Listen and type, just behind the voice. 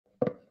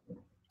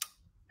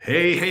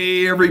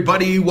Hey,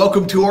 everybody.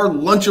 Welcome to our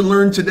Lunch and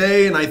Learn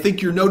today. And I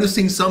think you're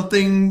noticing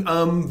something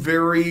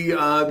very,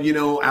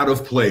 out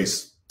of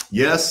place.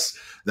 Yes,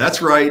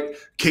 that's right.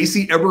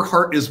 Casey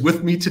Eberhart is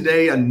with me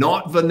today and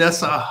not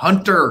Vanessa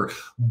Hunter.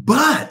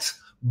 But,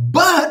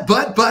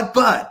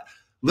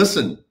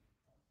 listen,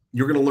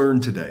 you're going to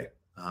learn today.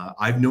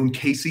 I've known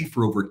Casey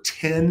for over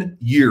 10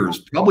 years,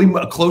 probably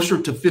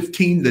closer to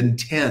 15 than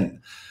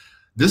 10.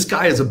 This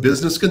guy is a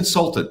business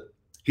consultant.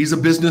 He's a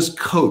business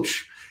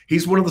coach.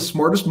 He's one of the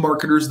smartest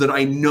marketers that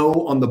I know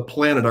on the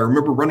planet. I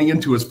remember running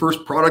into his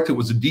first product. It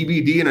was a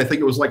DVD, and I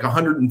think it was like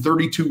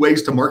 132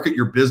 ways to market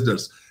your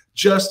business.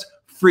 Just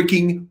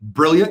freaking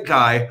brilliant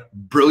guy,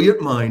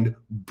 brilliant mind,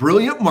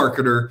 brilliant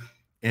marketer,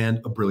 and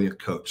a brilliant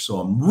coach. So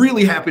I'm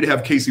really happy to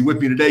have Casey with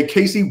me today.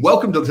 Casey,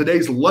 welcome to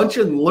today's Lunch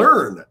and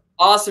Learn.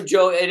 Awesome,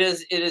 Joe. It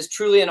is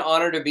truly an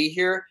honor to be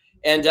here.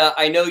 And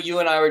I know you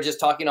and I were just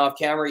talking off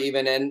camera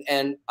even,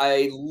 and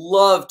I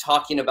love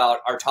talking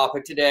about our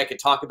topic today. I could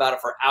talk about it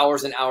for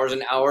hours and hours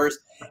and hours.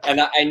 And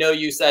I know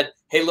you said,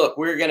 hey, look,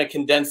 we're going to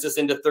condense this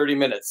into 30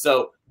 minutes.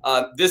 So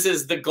this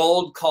is the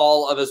gold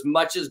call of as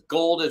much as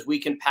gold as we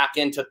can pack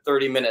into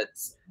 30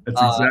 minutes.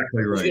 That's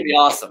exactly right. It's going to be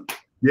awesome.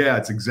 Yeah,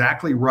 it's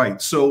exactly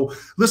right. So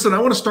listen, I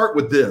want to start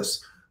with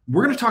this.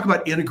 We're going to talk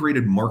about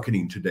integrated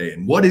marketing today,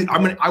 and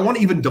I want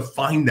to even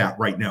define that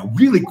right now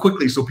really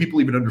quickly so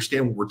people even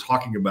understand what we're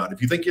talking about.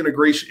 If you think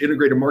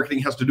integrated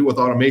marketing has to do with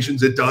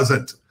automations, it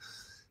doesn't.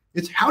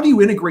 It's how do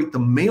you integrate the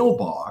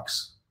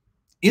mailbox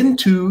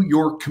into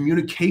your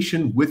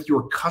communication with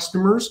your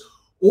customers,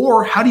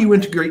 or how do you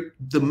integrate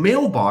the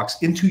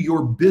mailbox into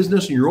your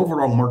business and your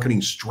overall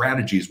marketing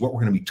strategy is what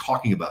we're going to be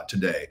talking about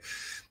today.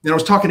 And I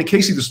was talking to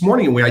Casey this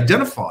morning, and we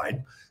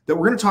identified that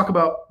we're going to talk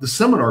about the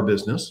seminar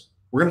business.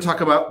 We're going to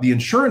talk about the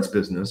insurance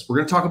business. We're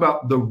going to talk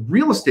about the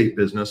real estate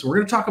business. And we're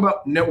going to talk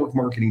about network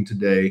marketing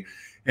today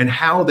and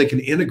how they can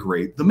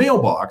integrate the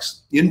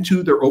mailbox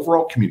into their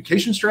overall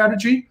communication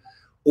strategy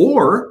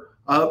or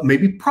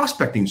maybe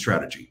prospecting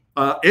strategy.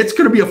 It's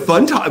going to be a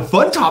fun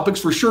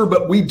topics for sure,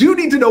 but we do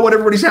need to know what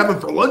everybody's having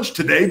for lunch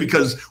today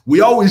because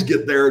we always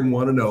get there and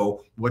want to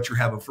know what you're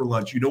having for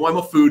lunch. You know, I'm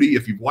a foodie.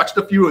 If you've watched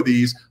a few of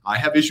these, I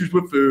have issues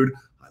with food.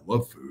 I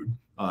love food.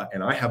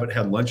 And I haven't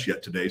had lunch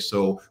yet today,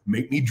 so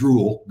make me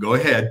drool. Go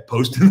ahead,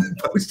 post in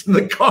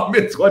the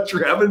comments what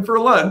you're having for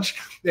lunch.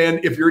 And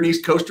if you're an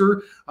East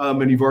Coaster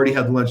and you've already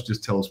had lunch,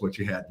 just tell us what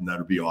you had, and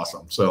that'd be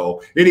awesome.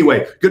 So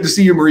anyway, good to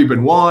see you, Marie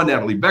Benoit,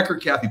 Natalie Becker,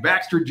 Kathy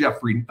Baxter,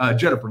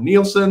 Jennifer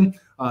Nielsen,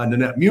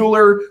 Nanette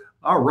Mueller.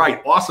 All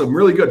right, awesome,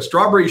 really good.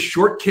 Strawberry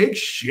shortcake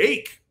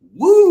shake.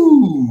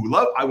 Woo!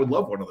 I would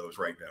love one of those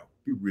right now.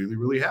 You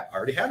really have. I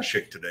already had a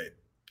shake today.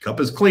 Cup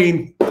is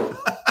clean.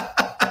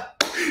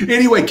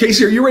 Anyway,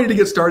 Casey, are you ready to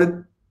get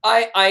started?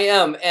 I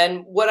am.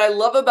 And what I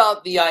love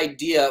about the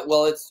idea,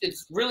 well,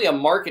 it's really a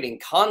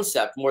marketing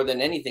concept more than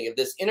anything, of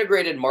this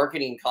integrated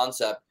marketing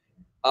concept.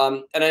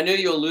 And I know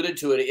you alluded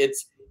to it.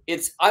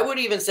 I would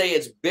even say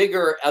it's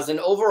bigger as an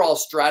overall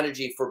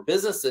strategy for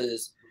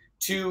businesses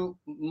to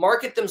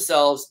market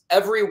themselves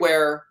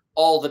everywhere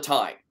all the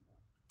time.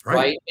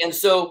 Right? And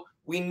so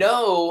we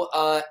know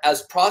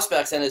as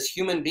prospects and as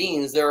human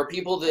beings, there are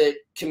people that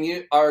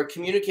are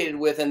communicated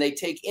with and they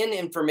take in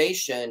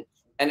information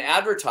and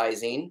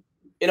advertising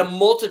in a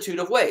multitude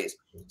of ways.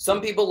 Some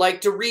people like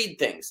to read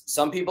things.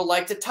 Some people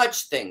like to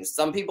touch things.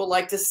 Some people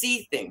like to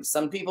see things.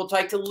 Some people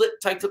like to listen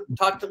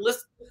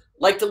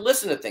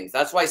to things.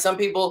 That's why some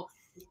people,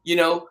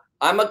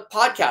 I'm a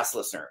podcast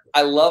listener.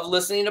 I love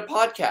listening to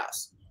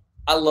podcasts.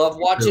 I love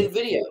watching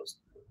videos.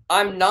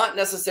 I'm not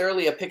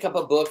necessarily a pick up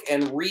a book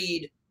and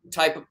read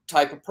type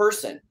of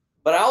person,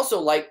 but I also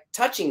like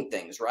touching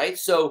things, right?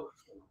 So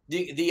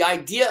the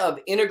idea of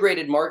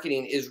integrated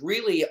marketing is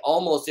really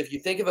almost, if you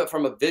think of it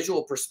from a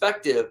visual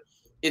perspective,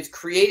 it's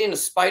creating a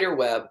spider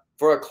web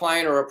for a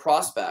client or a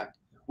prospect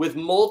with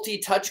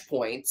multi-touch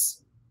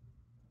points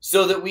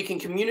so that we can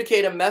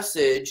communicate a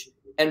message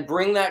and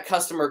bring that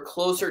customer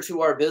closer to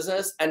our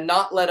business and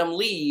not let them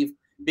leave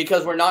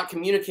because we're not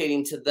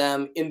communicating to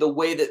them in the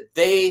way that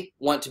they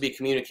want to be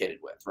communicated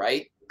with,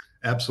 right?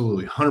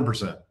 Absolutely,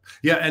 100%.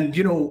 Yeah, and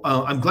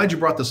I'm glad you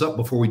brought this up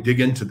before we dig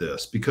into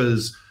this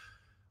because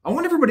I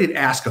want everybody to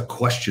ask a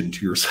question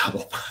to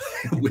yourself.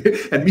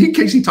 And me and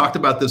Casey talked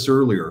about this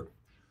earlier.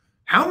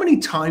 How many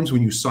times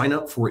when you sign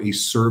up for a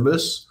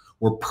service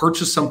or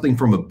purchase something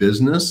from a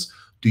business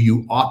do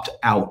you opt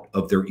out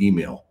of their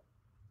email?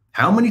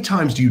 How many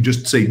times do you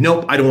just say,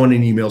 nope, I don't want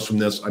any emails from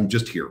this. I'm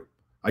just here.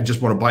 I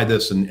just want to buy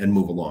this and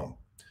move along.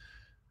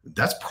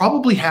 That's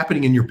probably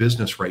happening in your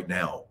business right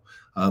now.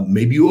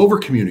 Maybe you over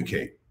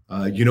communicate,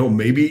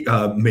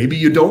 maybe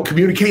you don't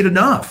communicate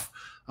enough.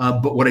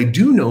 But what I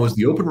do know is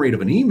the open rate of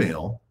an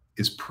email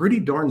is pretty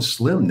darn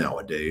slim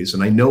nowadays.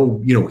 And I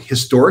know,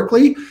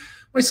 historically,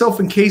 myself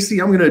and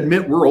Casey, I'm going to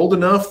admit we're old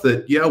enough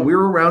that, yeah, we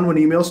were around when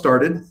email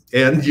started.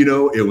 And,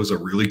 it was a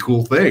really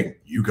cool thing.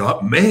 You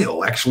got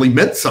mail actually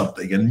meant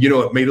something. And,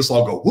 it made us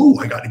all go, ooh,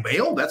 I got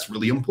mail. That's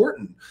really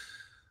important.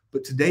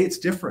 But today it's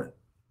different.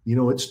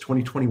 it's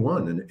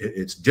 2021 and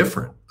it's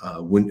different.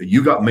 When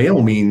you got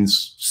mail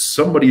means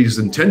somebody's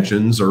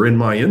intentions are in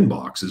my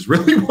inbox is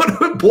really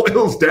what it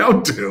boils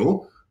down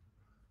to.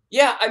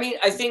 Yeah, I mean,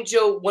 I think,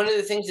 Joe, one of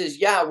the things is,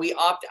 yeah, we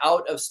opt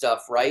out of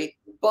stuff, right?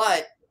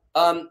 But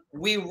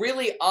we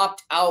really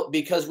opt out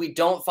because we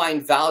don't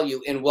find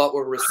value in what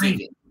we're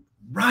receiving.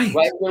 Right.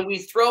 When we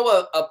throw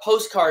a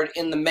postcard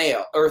in the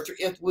mail, or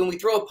when we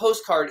throw a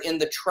postcard in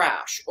the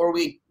trash, or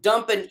we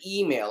dump an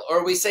email,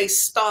 or we say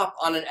stop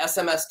on an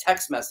SMS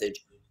text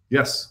message.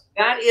 Yes.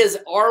 That is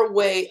our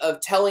way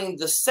of telling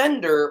the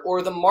sender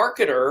or the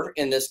marketer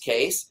in this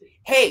case,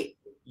 hey,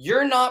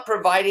 you're not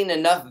providing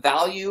enough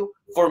value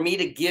for me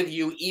to give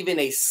you even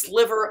a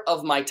sliver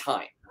of my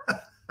time,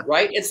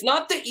 right? It's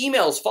not the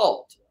email's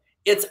fault.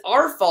 It's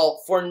our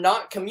fault for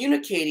not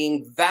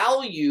communicating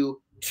value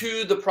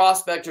to the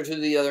prospect or to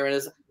the other end.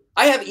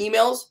 I have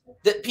emails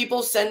that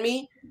people send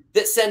me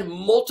that send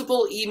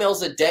multiple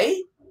emails a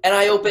day, and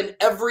I open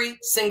every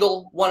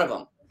single one of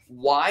them.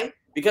 Why?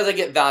 Because I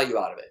get value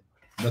out of it.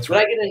 That's when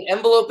right. I get an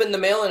envelope in the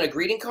mail and a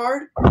greeting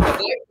card, if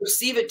I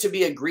perceive it to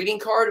be a greeting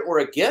card or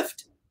a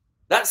gift,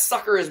 that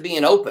sucker is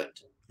being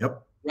opened.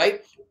 Yep.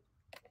 Right?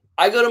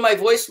 I go to my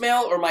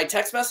voicemail or my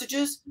text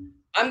messages.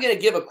 I'm going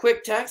to give a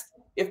quick text.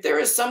 If there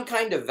is some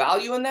kind of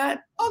value in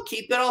that, I'll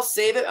keep it. I'll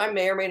save it. I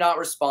may or may not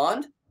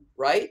respond.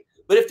 Right?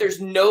 But if there's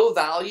no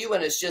value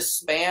and it's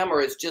just spam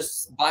or it's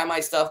just buy my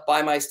stuff,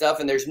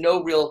 and there's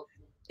no real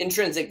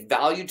intrinsic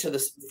value to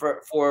this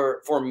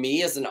for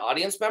me as an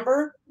audience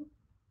member,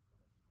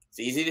 it's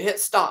easy to hit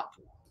stop.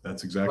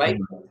 That's exactly right.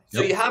 Yep.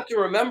 So you have to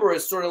remember,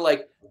 it's sort of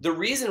like the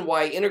reason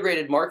why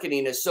integrated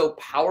marketing is so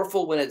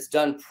powerful when it's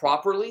done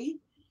properly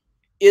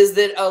is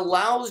that it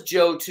allows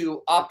Joe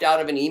to opt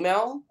out of an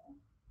email,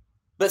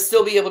 but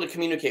still be able to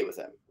communicate with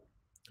him.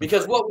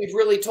 Because what we've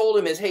really told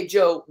him is, hey,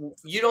 Joe,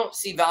 you don't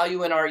see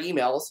value in our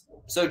emails.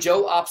 So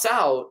Joe opts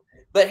out.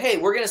 But, hey,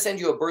 we're going to send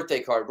you a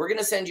birthday card. We're going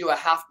to send you a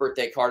half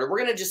birthday card. Or we're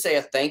going to just say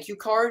a thank you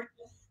card.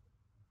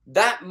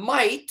 That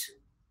might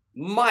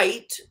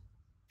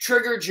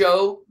trigger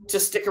Joe to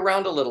stick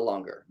around a little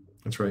longer.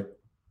 That's right.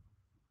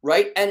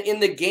 Right? And in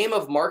the game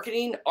of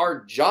marketing,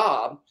 our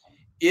job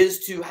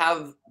is to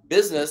have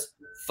business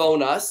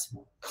phone us,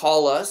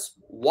 call us,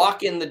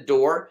 walk in the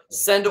door,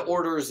 send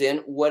orders in,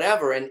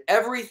 whatever. And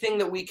everything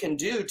that we can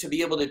do to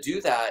be able to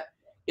do that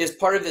is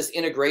part of this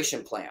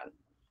integration plan.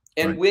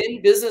 And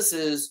when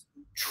businesses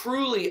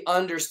truly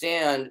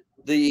understand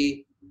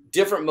the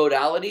different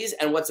modalities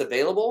and what's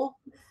available,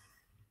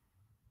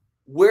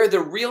 where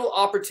the real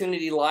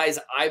opportunity lies,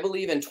 I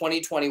believe, in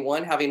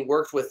 2021, having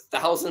worked with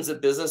thousands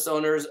of business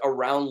owners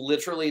around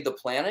literally the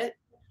planet,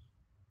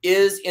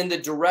 is in the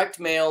direct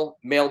mail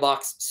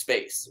mailbox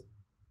space.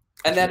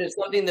 And that is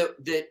something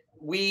that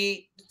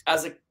we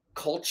as a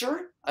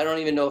culture, I don't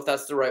even know if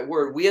that's the right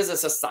word, we as a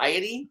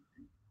society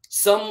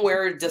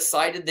somewhere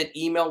decided that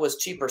email was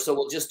cheaper, so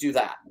we'll just do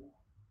that.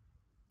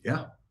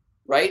 Yeah.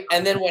 Right?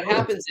 And then what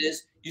happens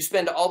is you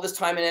spend all this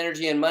time and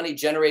energy and money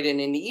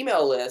generating an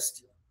email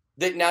list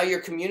that now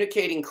you're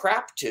communicating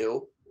crap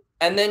to,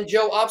 and then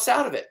Joe opts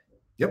out of it.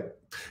 Yep.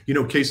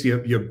 Casey,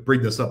 you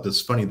bring this up.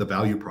 This funny, the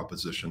value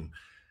proposition.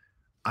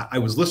 I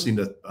was listening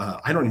to,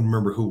 I don't even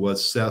remember who it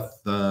was,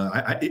 Seth.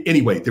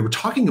 Anyway, they were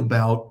talking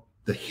about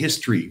the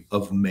history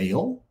of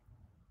mail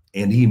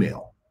and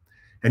email.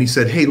 And he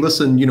said, hey,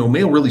 listen,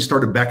 mail really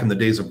started back in the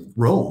days of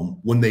Rome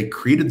when they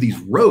created these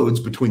roads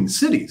between the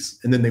cities.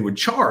 And then they would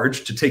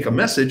charge to take a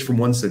message from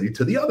one city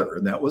to the other.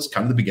 And that was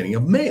kind of the beginning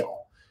of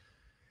mail.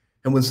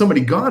 And when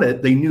somebody got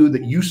it, they knew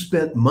that you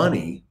spent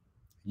money,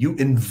 you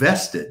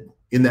invested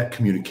in that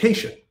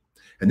communication.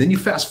 And then you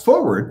fast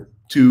forward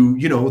to,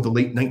 the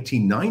late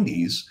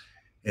 1990s,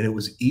 and it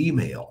was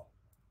email.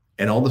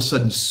 And all of a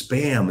sudden,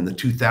 spam in the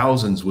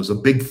 2000s was a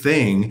big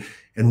thing.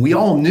 And we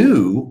all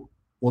knew,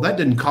 well, that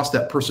didn't cost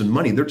that person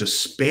money. They're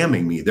just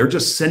spamming me. They're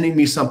just sending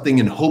me something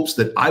in hopes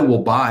that I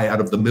will buy out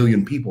of the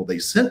million people they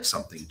sent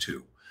something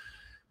to.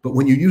 But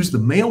when you use the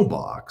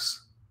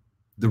mailbox,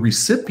 the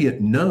recipient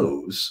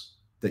knows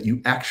that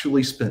you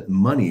actually spent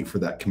money for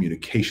that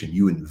communication.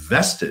 You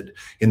invested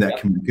in that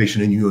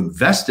communication, and you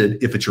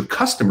invested, if it's your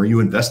customer, you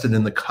invested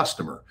in the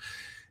customer.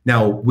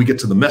 Now we get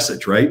to the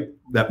message, right?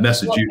 That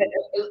message.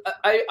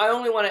 I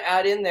only want to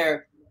add in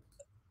there,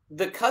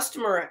 the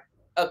customer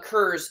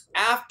occurs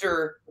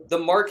after the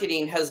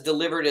marketing has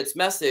delivered its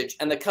message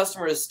and the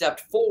customer has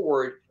stepped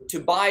forward to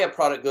buy a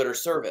product, good, or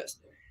service.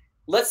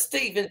 Let's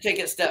even take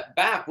a step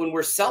back. When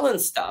we're selling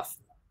stuff,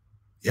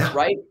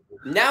 right?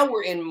 Now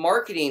we're in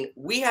marketing.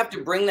 We have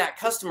to bring that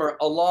customer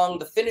along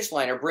the finish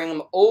line or bring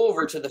them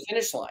over to the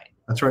finish line.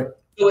 That's right.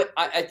 So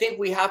I think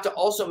we have to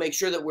also make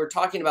sure that we're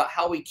talking about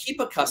how we keep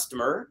a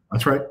customer.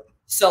 That's right.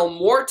 Sell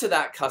more to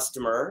that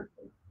customer,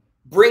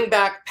 bring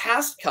back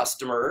past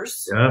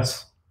customers.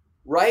 Yes.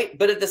 Right.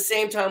 But at the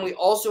same time, we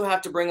also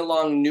have to bring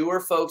along newer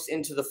folks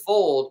into the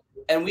fold,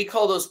 and we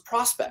call those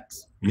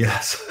prospects.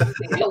 Yes.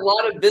 A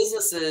lot of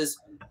businesses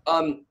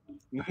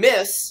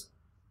miss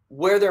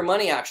where their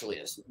money actually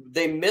is.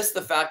 They miss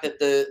the fact that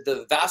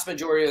the vast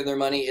majority of their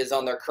money is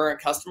on their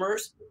current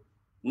customers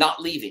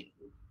not leaving.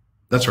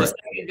 That's right. The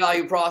second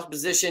value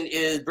proposition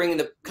is bringing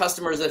the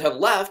customers that have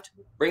left,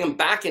 bring them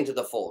back into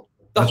the fold.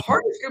 The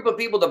hardest group of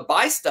people to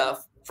buy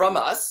stuff from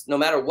us, no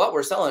matter what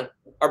we're selling,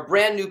 are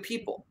brand new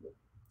people.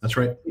 That's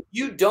right. If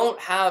you don't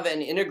have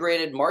an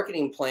integrated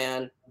marketing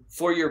plan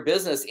for your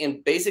business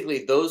in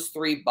basically those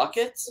 3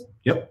 buckets,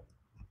 yep,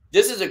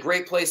 this is a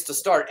great place to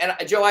start. And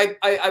Joe,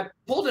 I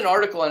pulled an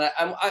article, and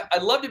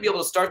I'd love to be able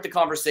to start the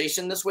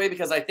conversation this way,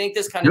 because I think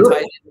this kind of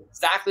ties in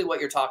exactly what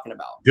you're talking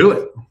about. Do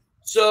it.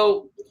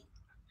 So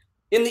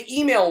in the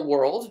email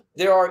world,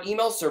 there are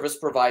email service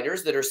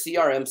providers that are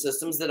CRM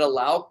systems that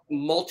allow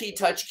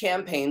multi-touch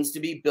campaigns to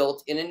be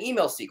built in an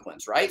email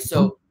sequence, right?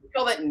 So we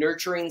call that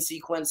nurturing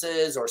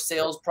sequences or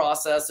sales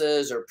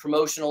processes or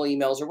promotional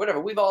emails or whatever.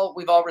 We've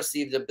all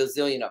received a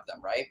bazillion of them,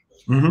 right?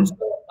 So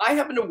I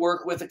happen to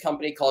work with a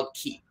company called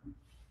Keep.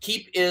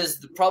 Keep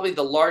is probably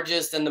the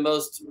largest and the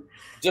most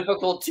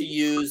difficult to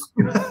use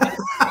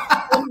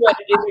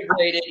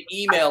integrated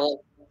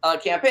email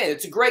campaign.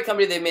 It's a great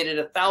company. They made it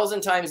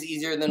 1,000 times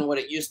easier than what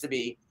it used to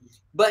be.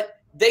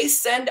 But they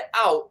send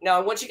out, now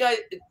I want you guys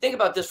to think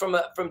about this from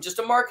just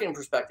a marketing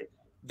perspective.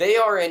 They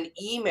are an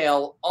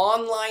email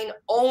online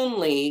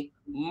only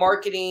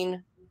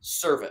marketing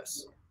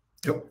service.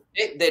 Yep.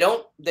 They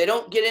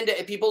don't get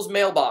into people's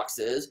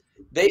mailboxes.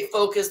 They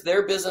focus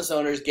their business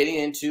owners getting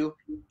into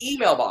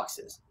email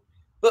boxes.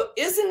 But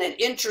isn't it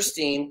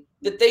interesting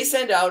that they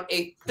send out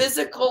a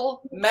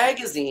physical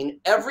magazine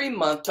every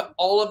month to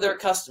all of their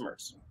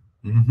customers?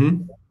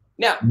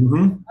 Now,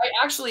 I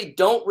actually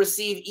don't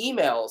receive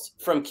emails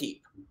from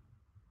Keep.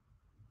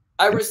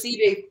 I receive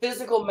a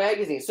physical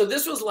magazine. So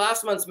this was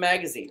last month's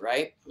magazine,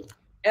 right?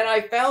 And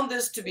I found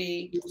this to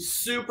be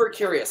super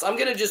curious. I'm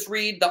going to just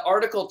read the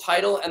article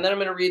title, and then I'm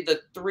going to read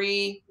the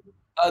three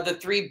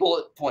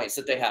bullet points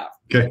that they have.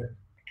 Okay.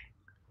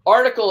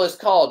 Article is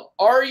called,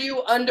 "Are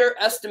You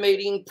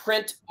Underestimating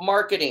Print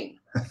Marketing?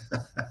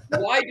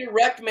 Why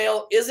Direct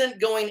Mail Isn't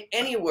Going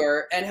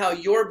Anywhere and How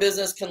Your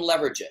Business Can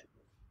Leverage It."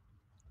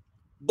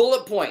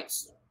 Bullet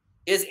points.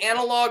 Is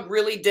analog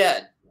really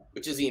dead?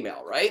 Which is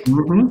email, right?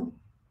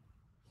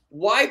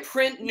 Why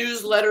print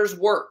newsletters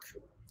work.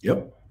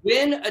 Yep.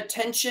 Win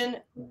attention,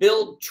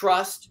 build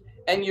trust,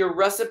 and your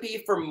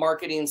recipe for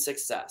marketing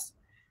success.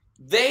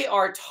 They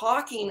are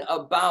talking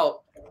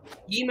about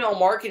email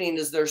marketing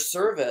as their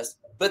service,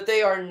 but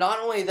they are not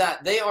only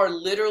that, they are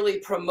literally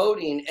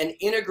promoting an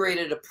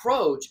integrated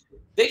approach.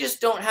 They just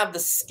don't have the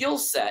skill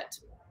set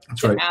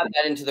to add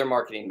that into their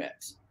marketing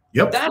mix.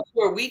 Yep. That's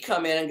where we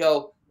come in and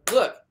go,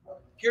 look,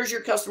 here's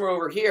your customer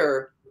over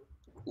here.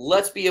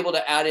 Let's be able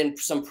to add in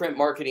some print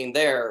marketing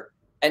there.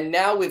 And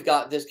now we've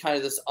got this kind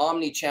of this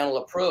omni-channel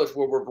approach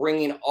where we're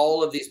bringing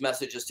all of these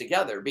messages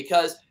together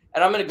because,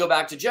 and I'm going to go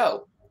back to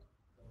Joe.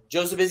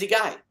 Joe's a busy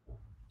guy.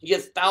 He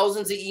gets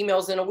thousands of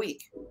emails in a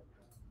week.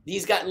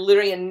 He's got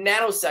literally a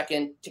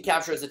nanosecond to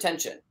capture his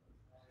attention.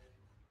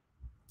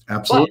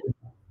 Absolutely.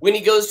 But when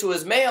he goes to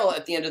his mail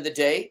at the end of the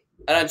day,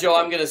 and Joe,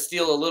 I'm going to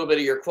steal a little bit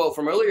of your quote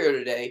from earlier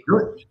today.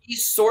 Sure.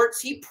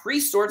 He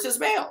pre-sorts his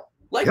mail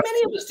like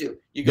many of us do.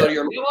 You go to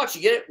your mailbox,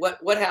 you get it.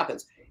 What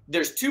happens?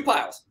 There's 2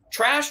 piles,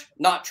 trash,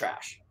 not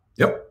trash.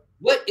 Yep.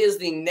 What is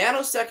the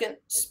nanosecond,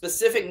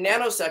 specific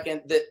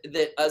nanosecond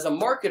that as a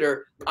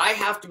marketer, I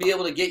have to be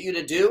able to get you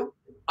to do?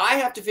 I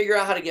have to figure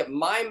out how to get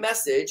my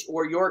message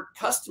or your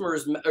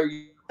customer's or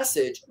your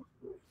message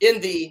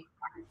in the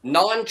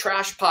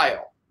non-trash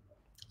pile.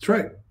 That's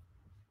right.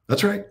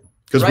 That's right.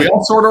 Because we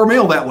all sort our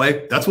mail that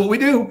way. That's what we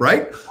do,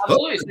 right?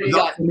 Absolutely. So you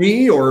got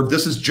me, or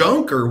this is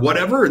junk or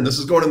whatever, and this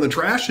is going in the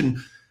trash. And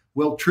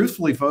well,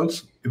 truthfully,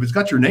 folks, if it's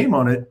got your name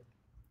on it,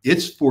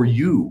 it's for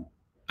you.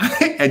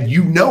 And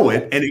you know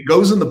it, and it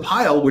goes in the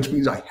pile, which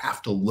means I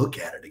have to look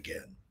at it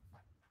again.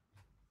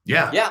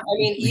 Yeah. Yeah. I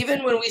mean,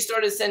 even when we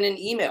started sending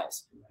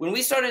emails,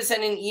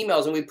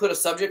 and we put a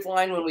subject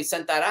line when we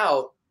sent that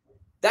out,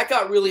 that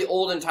got really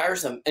old and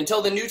tiresome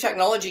until the new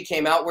technology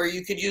came out where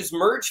you could use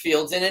merge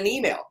fields in an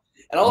email.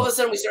 And all of a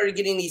sudden we started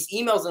getting these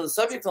emails in the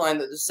subject line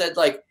that said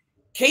like,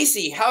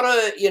 Casey, how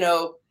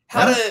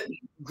to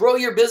grow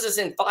your business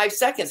in 5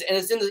 seconds. And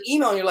it's in the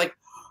email and you're like,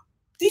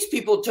 these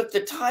people took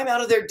the time out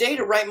of their day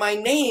to write my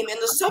name in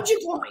the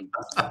subject line,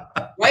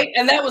 right?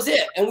 And that was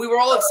it. And we were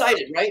all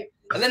excited, right?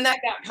 And then that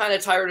got kind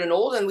of tired and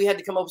old and we had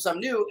to come up with something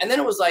new. And then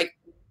it was like,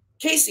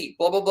 Casey,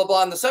 blah, blah, blah,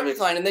 blah, on the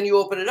subject line. And then you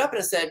open it up and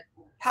it said,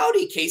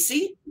 howdy,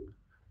 Casey,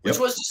 which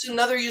was just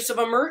another use of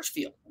a merge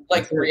field,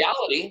 like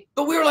reality.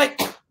 But we were like,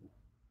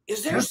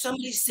 is there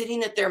somebody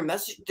sitting at their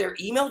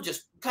email,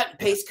 just cut and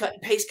paste, cut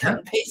and paste, cut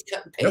and paste,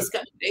 cut and paste,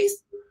 cut and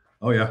paste?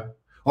 Oh, yeah.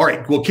 All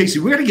right. Well, Casey,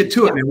 we got to get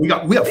to it,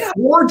 man. We have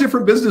 4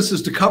 different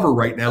businesses to cover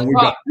right now. We've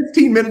got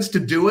 15 minutes to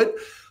do it.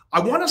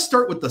 I want to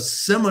start with the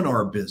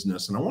seminar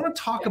business, and I want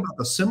to talk about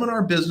the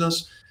seminar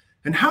business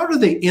and how do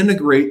they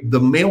integrate the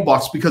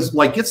mailbox, because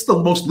like it's the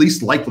most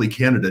least likely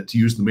candidate to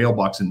use the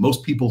mailbox in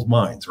most people's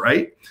minds,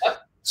 right?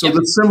 So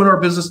the seminar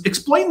business,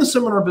 explain the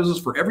seminar business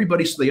for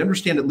everybody so they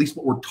understand at least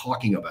what we're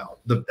talking about.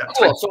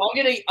 Cool. So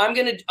I'm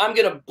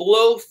gonna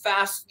blow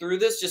fast through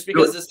this just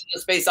because this is the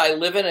space I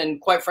live in,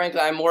 and quite frankly,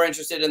 I'm more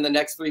interested in the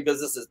next 3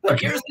 businesses.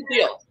 But here's the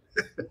deal.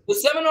 The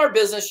seminar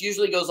business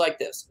usually goes like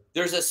this.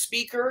 There's a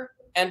speaker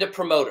and a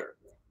promoter.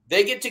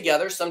 They get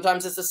together.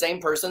 Sometimes it's the same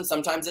person.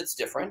 Sometimes it's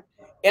different.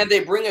 And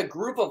they bring a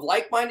group of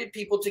like-minded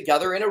people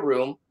together in a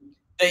room.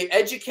 They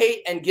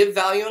educate and give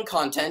value and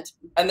content,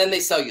 and then they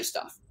sell you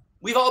stuff.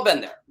 We've all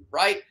been there,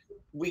 right?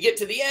 We get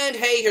to the end.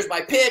 Hey, here's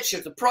my pitch.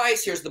 Here's the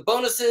price. Here's the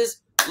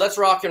bonuses. Let's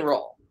rock and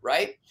roll,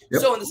 right?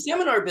 Yep. So in the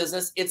seminar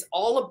business, it's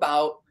all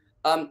about,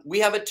 we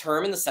have a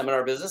term in the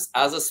seminar business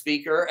as a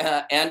speaker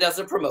and as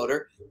a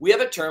promoter. We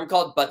have a term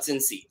called butts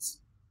in seats.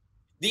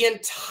 The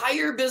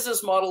entire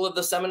business model of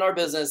the seminar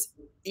business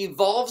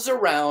evolves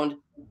around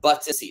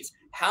butts in seats.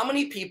 How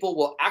many people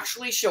will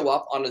actually show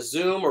up on a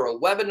Zoom or a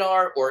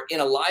webinar or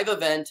in a live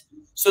event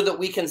so that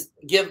we can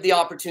give the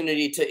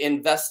opportunity to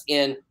invest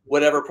in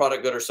whatever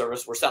product, good, or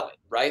service we're selling,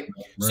 right?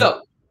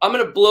 So I'm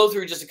going to blow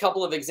through just a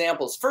couple of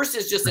examples. First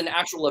is just an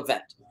actual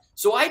event.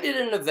 So I did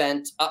an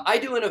event. I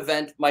do an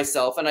event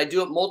myself, and I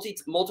do it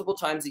multiple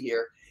times a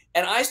year.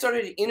 And I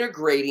started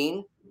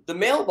integrating the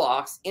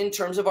mailbox in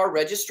terms of our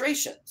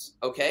registrations,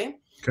 okay?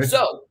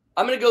 So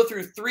I'm going to go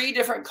through 3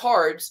 different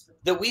cards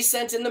that we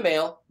sent in the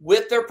mail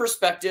with their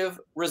prospective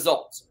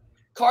results.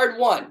 Card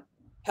 1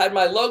 had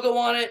my logo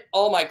on it,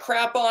 all my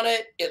crap on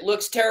it. It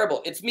looks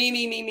terrible. It's me,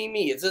 me, me, me,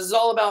 me. This is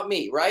all about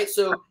me, right?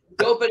 So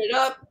you open it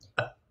up,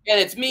 and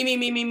it's me, me,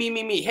 me, me, me,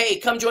 me, me. Hey,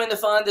 come join the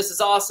fun. This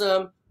is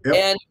awesome.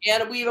 Yep.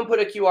 And we even put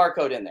a QR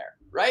code in there,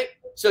 right?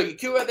 So you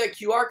QR that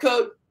QR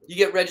code, you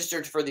get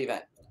registered for the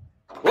event.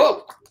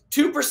 Whoa,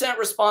 2%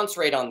 response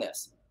rate on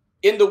this.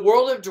 In the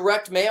world of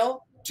direct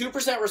mail,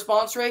 2%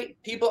 response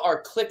rate, people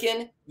are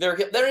clicking. They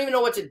don't even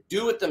know what to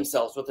do with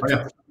themselves with a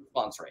 2%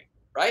 response rate,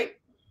 right?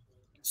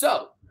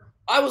 So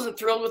I wasn't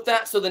thrilled with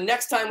that. So the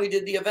next time we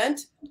did the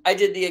event, I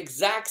did the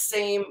exact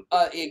same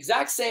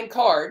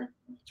card,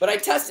 but I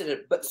tested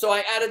it. So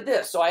I added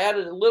this. So I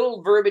added a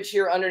little verbiage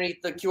here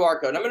underneath the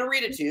QR code. I'm going to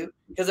read it to you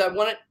because I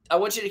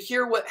want you to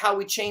hear how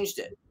we changed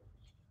it.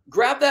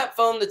 Grab that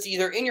phone that's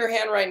either in your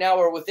hand right now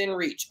or within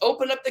reach.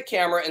 Open up the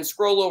camera and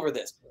scroll over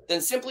this.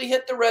 Then simply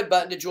hit the red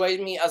button to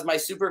join me as my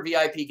super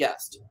VIP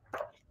guest.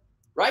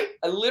 Right?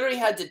 I literally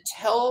had to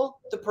tell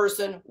the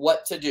person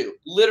what to do.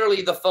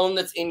 Literally the phone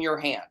that's in your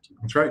hand.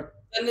 That's right.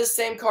 Send this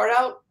same card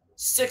out,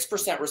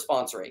 6%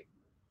 response rate.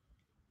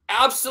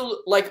 Absolute,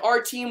 like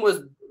our team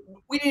was,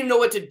 we didn't even know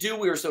what to do.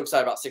 We were so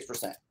excited about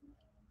 6%.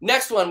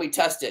 Next one we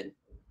tested.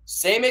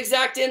 Same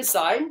exact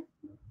inside.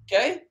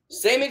 Okay?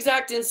 Same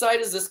exact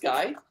inside as this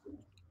guy.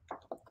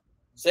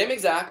 Same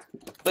exact.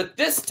 But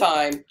this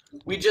time,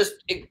 we just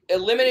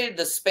eliminated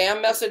the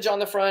spam message on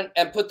the front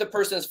and put the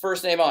person's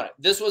first name on it.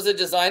 This was a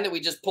design that we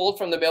just pulled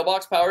from the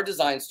Mailbox Power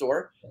Design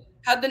Store.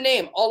 Had the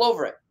name all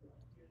over it.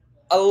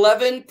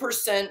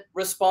 11%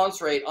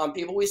 response rate on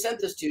people we sent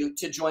this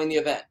to join the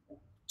event.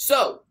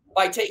 So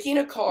by taking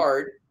a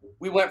card,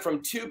 we went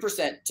from 2%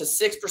 to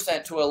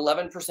 6% to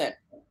 11%.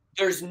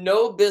 There's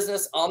no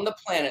business on the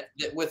planet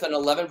that with an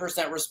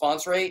 11%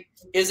 response rate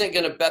isn't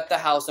going to bet the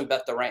house and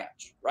bet the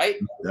ranch, right?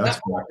 That's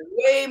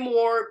way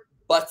more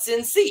butts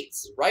in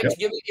seats, right? Yep. To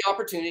give me the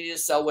opportunity to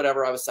sell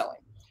whatever I was selling.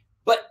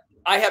 But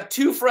I have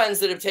 2 friends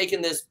that have taken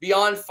this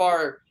beyond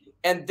far,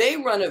 and they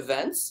run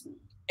events,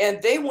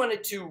 and they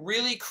wanted to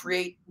really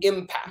create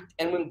impact.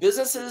 And when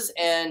businesses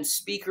and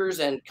speakers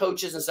and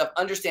coaches and stuff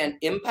understand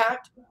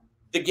impact,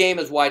 the game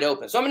is wide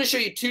open. So I'm going to show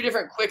you 2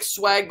 different quick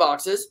swag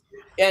boxes.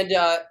 And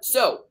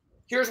so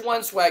here's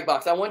one swag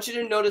box. I want you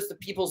to notice the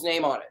people's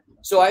name on it.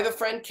 So I have a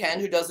friend, Ken,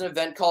 who does an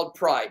event called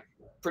Pride.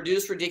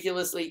 Produce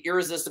ridiculously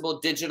irresistible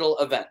digital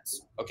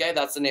events. Okay,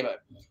 that's the name of it.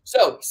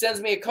 So he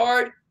sends me a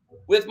card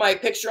with my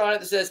picture on it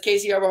that says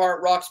Casey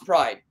Eberhart rocks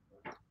Pride.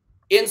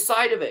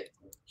 Inside of it,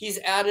 he's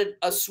added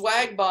a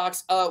swag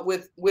box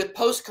with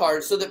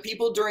postcards so that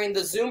people during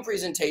the Zoom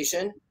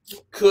presentation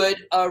could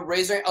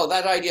raise their, oh,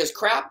 that idea is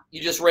crap.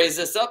 You just raise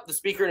this up. The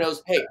speaker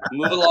knows, hey,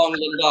 move along,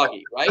 little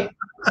doggy, right?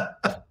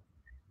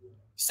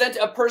 Sent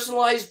a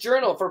personalized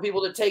journal for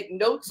people to take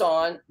notes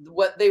on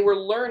what they were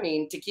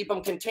learning to keep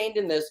them contained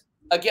in this,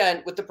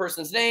 again, with the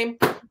person's name.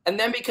 And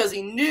then because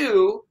he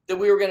knew that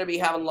we were going to be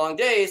having long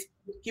days,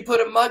 he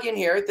put a mug in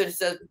here that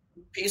says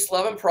peace,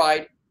 love, and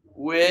pride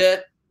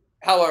with,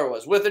 however it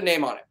was, with a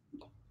name on it.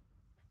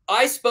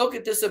 I spoke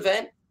at this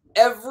event.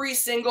 Every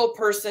single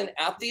person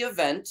at the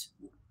event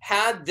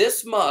had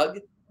this mug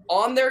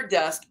on their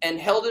desk and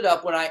held it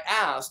up when I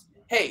asked,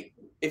 hey,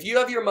 if you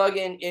have your mug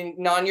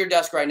on your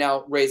desk right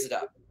now, raise it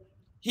up.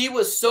 He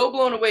was so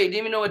blown away, he didn't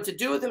even know what to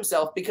do with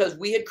himself because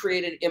we had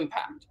created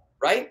impact,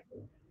 right?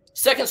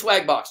 Second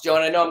swag box, Joe,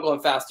 and I know I'm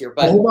going fast here,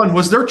 but hold on,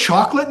 was there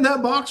chocolate in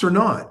that box or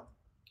not?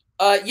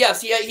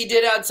 Yes, he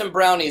did add some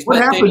brownies. What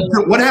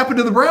happened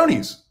to the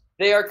brownies?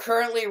 They are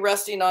currently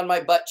resting on my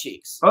butt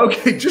cheeks.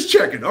 Okay, just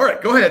checking. All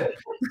right, go ahead.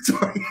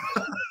 Sorry.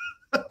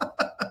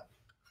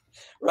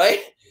 Right?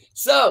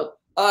 So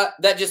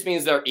that just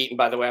means they're eaten,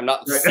 by the way. I'm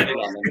not sitting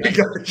on them.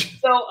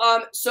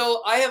 Right?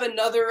 So I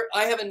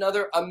have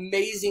another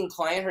amazing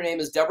client. Her name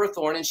is Deborah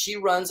Thorne, and she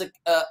runs an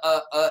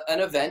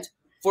event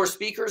for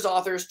speakers,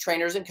 authors,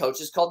 trainers, and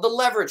coaches called the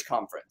Leverage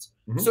Conference.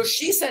 Mm-hmm. So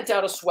she sent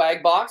out a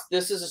swag box.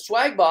 This is a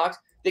swag box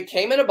that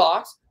came in a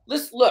box.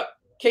 Let's look.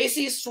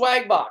 Casey's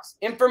swag box,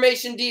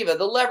 Information Diva,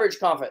 the Leverage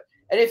Conference.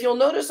 And if you'll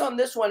notice on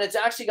this one, it's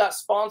actually got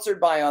sponsored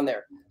by on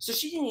there. So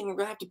she didn't even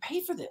have to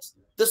pay for this.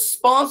 The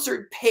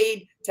sponsored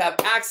paid to have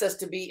access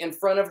to be in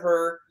front of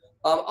her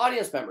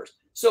audience members.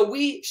 So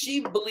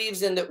she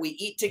believes in that we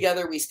eat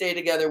together, we stay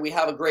together, we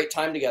have a great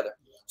time together.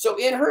 So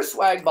in her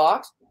swag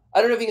box,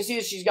 I don't know if you can see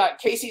this, she's got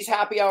Casey's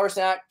happy hour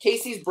snack,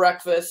 Casey's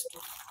breakfast,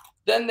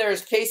 then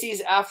there's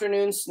Casey's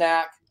afternoon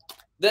snack,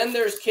 then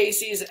there's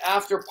Casey's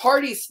after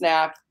party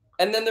snack,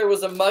 and then there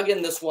was a mug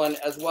in this one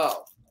as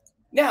well.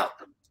 Now,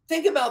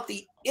 think about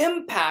the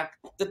impact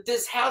that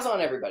this has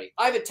on everybody.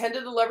 I've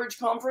attended a Leverage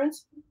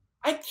conference.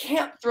 I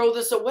can't throw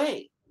this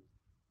away.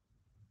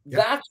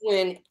 Yeah.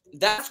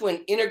 That's when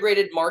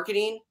integrated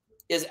marketing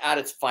is at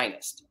its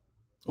finest.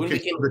 When we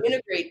can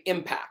integrate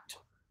impact.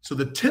 So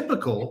the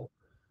typical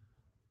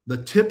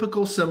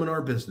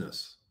seminar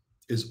business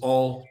is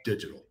all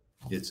digital.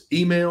 It's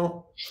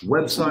email,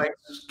 websites,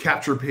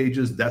 capture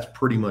pages. That's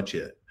pretty much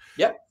it.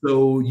 Yep.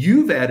 So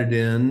you've added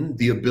in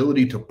the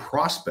ability to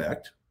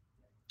prospect,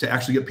 to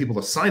actually get people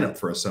to sign up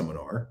for a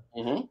seminar.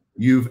 Mm-hmm.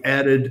 You've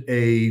added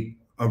a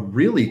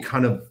really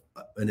kind of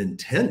an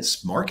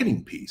intense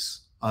marketing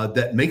piece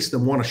that makes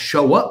them want to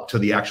show up to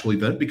the actual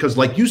event, because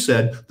like you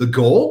said, the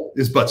goal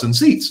is butts and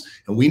seats.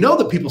 And we know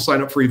that people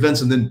sign up for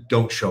events and then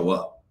don't show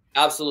up.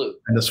 Absolutely.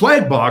 And the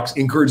swag box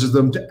encourages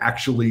them to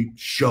actually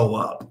show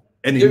up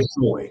and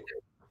enjoy.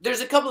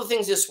 There's a couple of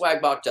things this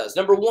swag box does.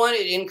 Number one,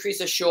 it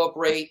increases show up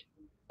rate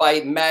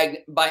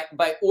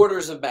by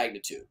orders of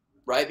magnitude,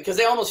 right? Because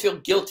they almost feel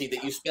guilty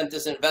that you spent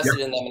this and invested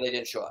in them and they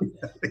didn't show up.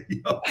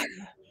 Yep.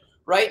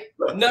 Right?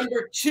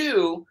 Number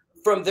two,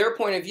 from their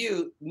point of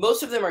view,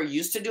 most of them are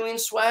used to doing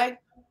swag,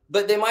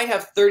 but they might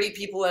have 30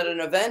 people at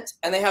an event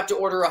and they have to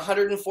order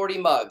 140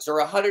 mugs or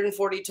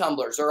 140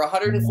 tumblers or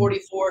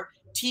 144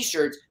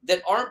 t-shirts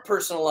that aren't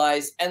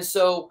personalized. And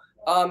so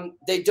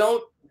they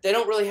don't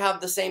really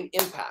have the same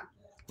impact.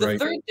 The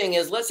third thing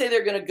is, let's say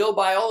they're going to go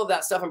buy all of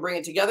that stuff and bring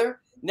it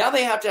together. Now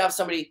they have to have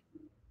somebody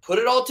put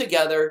it all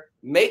together,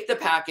 make the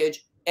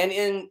package,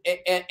 and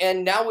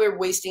now we're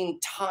wasting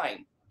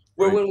time.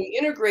 Where when we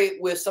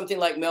integrate with something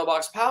like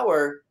Mailbox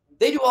Power,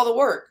 they do all the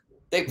work.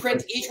 They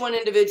print each one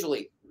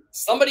individually.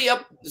 Somebody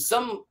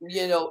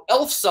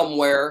elf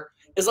somewhere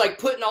is like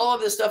putting all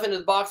of this stuff into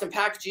the box and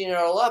packaging it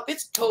all up.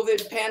 It's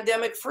COVID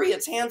pandemic free.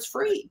 It's hands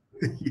free,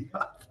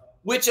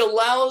 which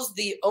allows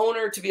the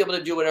owner to be able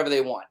to do whatever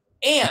they want.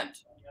 And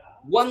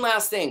one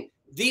last thing,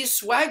 these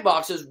swag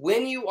boxes,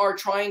 when you are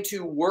trying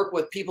to work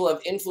with people of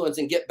influence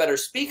and get better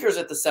speakers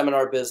at the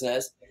seminar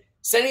business,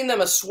 sending them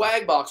a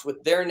swag box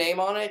with their name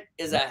on it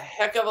is a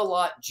heck of a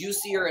lot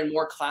juicier and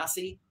more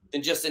classy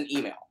than just an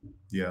email.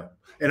 Yeah.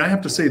 And I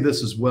have to say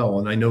this as well.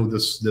 And I know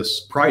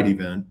this Pride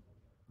event,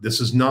 this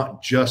is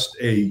not just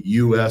a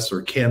US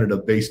or Canada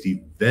based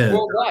event.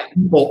 Worldwide.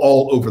 People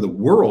all over the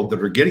world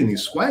that are getting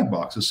these swag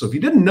boxes. So if you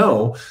didn't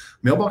know,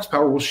 Mailbox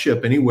Power will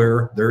ship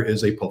anywhere there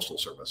is a postal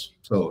service.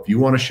 So if you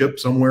want to ship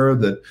somewhere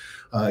that,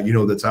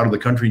 that's out of the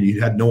country and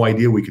you had no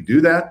idea we could do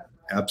that,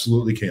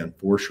 absolutely can,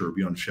 for sure,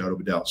 beyond a shadow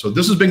of a doubt. So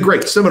this has been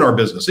great. Seminar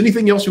business.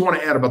 Anything else you want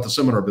to add about the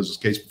seminar business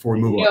case before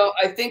we move on?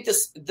 I think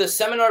the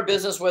seminar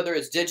business, whether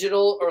it's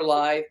digital or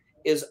live,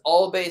 is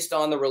all based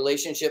on the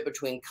relationship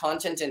between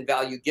content and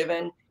value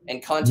given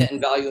and content and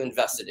value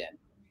invested in.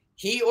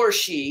 He or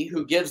she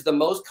who gives the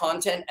most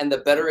content and the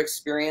better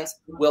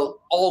experience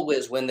will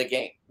always win the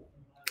game.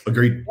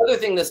 Agreed. The other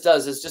thing this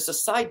does is, just a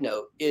side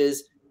note,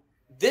 is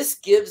this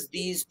gives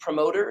these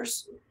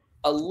promoters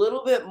a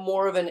little bit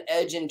more of an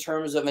edge in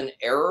terms of an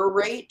error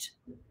rate,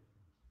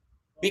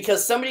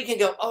 because somebody can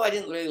go, oh, I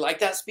didn't really like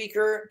that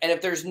speaker. And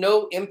if there's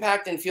no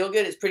impact and feel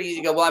good, it's pretty easy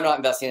to go, well, I'm not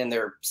investing in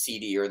their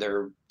CD or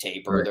their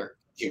tape or their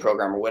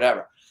program or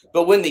whatever.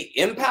 But when the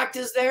impact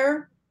is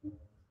there,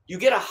 you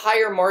get a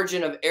higher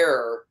margin of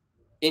error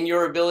in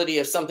your ability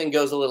if something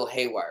goes a little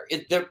haywire.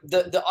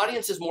 The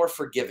audience is more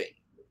forgiving,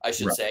 I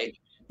should say,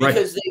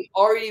 because they've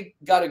already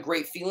got a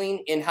great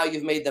feeling in how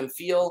you've made them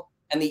feel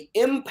and the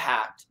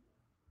impact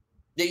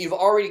that you've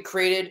already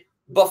created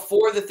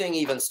before the thing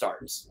even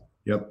starts.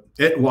 Yep.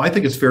 Well, I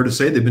think it's fair to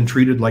say they've been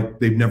treated like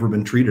they've never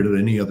been treated at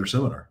any other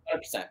seminar.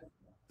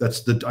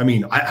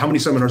 100%. How many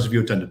seminars have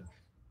you attended?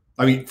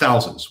 I mean,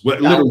 thousands.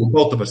 Literally,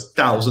 both of us,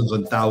 thousands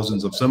and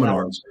thousands of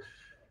seminars.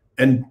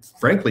 And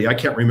frankly, I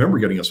can't remember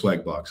getting a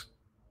swag box.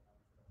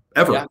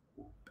 Ever.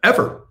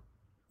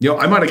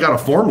 I might have got a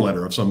form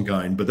letter of some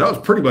kind, but that was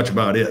pretty much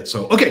about it.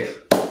 So, okay,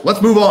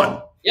 let's move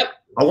on. Yep.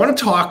 I want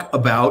to talk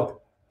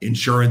about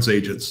insurance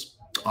agents.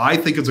 I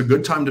think it's a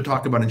good time to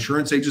talk about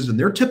insurance agents and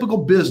their typical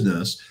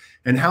business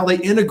and how they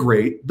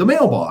integrate the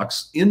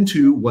mailbox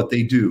into what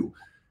they do.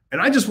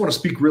 And I just want to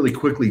speak really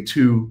quickly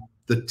to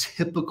the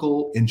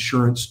typical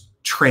insurance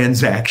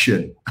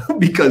transaction,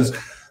 because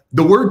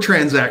the word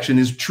transaction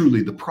is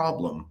truly the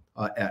problem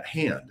at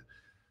hand.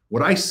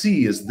 What I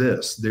see is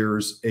this: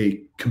 there's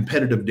a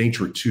competitive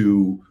nature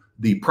to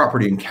the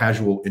property and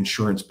casual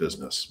insurance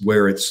business,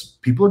 where it's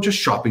people are just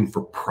shopping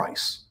for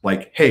price.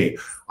 Like, hey,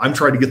 I'm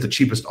trying to get the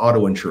cheapest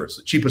auto insurance,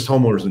 the cheapest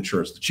homeowners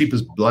insurance, the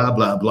cheapest blah,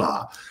 blah,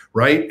 blah,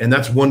 right? And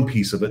that's one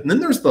piece of it. And then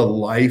there's the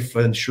life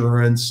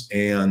insurance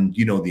and,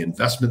 you know, the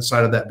investment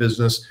side of that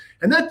business.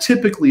 And that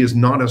typically is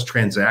not as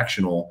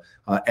transactional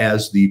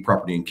as the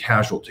property and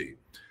casualty.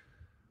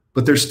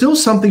 But there's still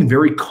something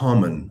very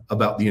common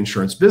about the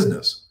insurance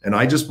business. And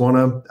I just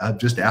want to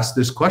just ask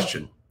this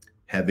question.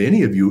 Have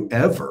any of you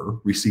ever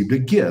received a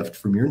gift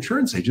from your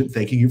insurance agent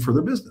thanking you for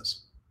their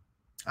business?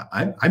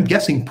 I'm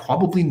guessing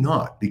probably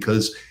not,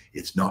 because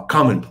it's not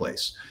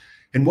commonplace.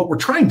 And what we're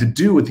trying to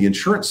do with the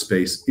insurance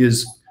space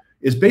is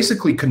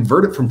basically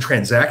convert it from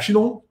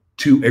transactional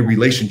to a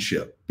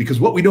relationship. Because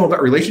what we know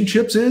about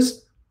relationships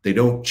is they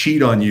don't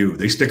cheat on you.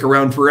 They stick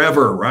around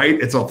forever, right?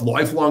 It's a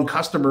lifelong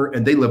customer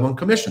and they live on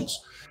commissions.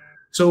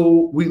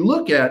 So we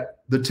look at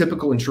the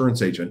typical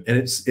insurance agent and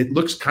it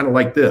looks kind of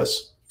like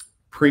this.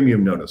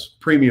 Premium notice,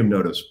 premium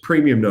notice,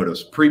 premium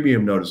notice,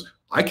 premium notice.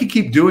 I could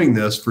keep doing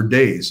this for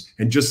days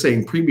and just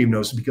saying premium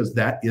notice, because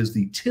that is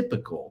the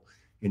typical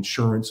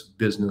insurance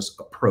business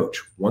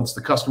approach. Once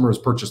the customer has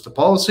purchased a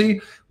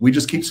policy, we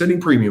just keep sending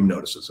premium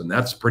notices, and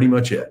that's pretty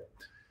much it.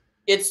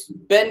 It's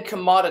been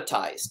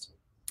commoditized.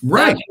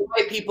 Right. That's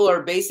why people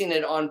are basing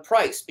it on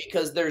price,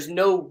 because there's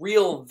no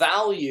real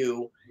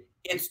value.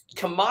 It's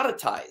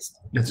commoditized.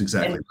 That's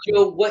exactly and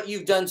Joe, what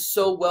you've done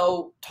so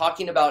well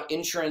talking about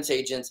insurance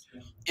agents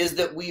is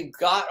that we've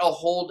got a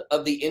hold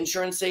of the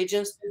insurance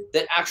agents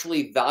that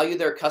actually value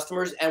their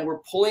customers, and we're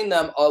pulling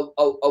them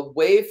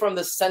away from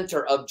the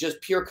center of just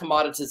pure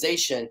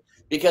commoditization,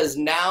 because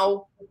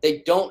now they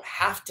don't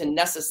have to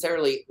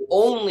necessarily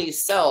only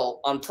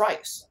sell on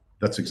price.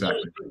 That's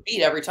exactly right.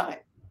 Beat every time.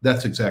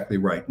 That's exactly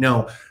right.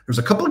 Now, there's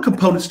a couple of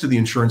components to the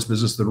insurance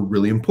business that are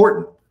really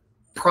important.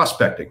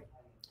 Prospecting.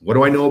 What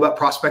do I know about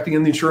prospecting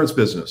in the insurance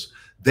business?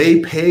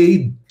 They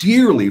pay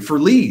dearly for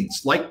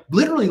leads, like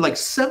literally like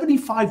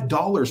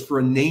 $75 for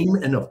a name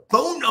and a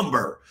phone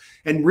number.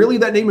 And really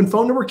that name and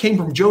phone number came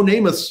from Joe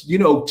Namath's, you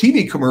know,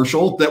 TV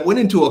commercial that went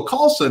into a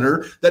call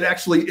center that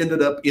actually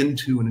ended up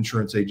into an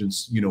insurance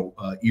agent's, you know,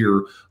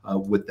 ear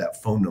with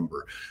that phone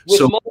number. With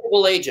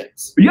multiple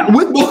agents. Yeah,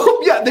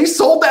 they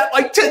sold that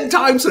like 10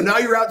 times. So now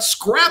you're out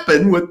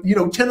scrapping with, you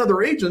know, 10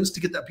 other agents to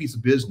get that piece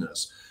of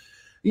business.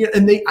 Yeah,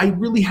 and I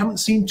really haven't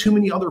seen too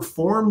many other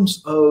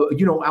forms,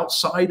 you know,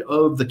 outside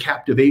of the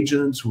captive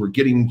agents who are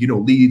getting, you know,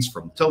 leads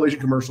from television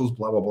commercials,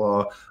 blah, blah,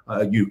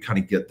 blah. You kind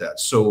of get that.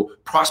 So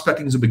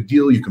prospecting is a big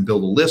deal. You can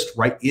build a list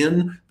right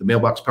in the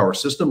Mailbox Power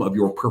system of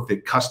your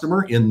perfect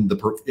customer in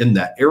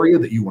that area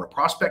that you want to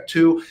prospect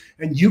to,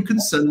 and you can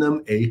send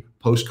them a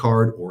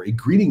postcard or a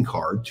greeting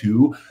card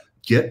to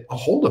get a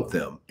hold of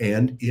them,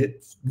 and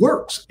it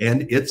works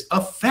and it's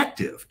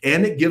effective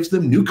and it gives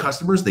them new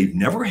customers they've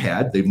never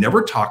had, they've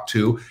never talked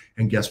to.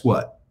 And guess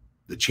what?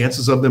 The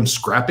chances of them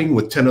scrapping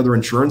with 10 other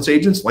insurance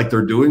agents like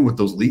they're doing with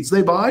those leads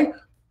they buy,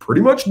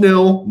 pretty much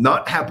nil,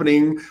 not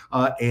happening,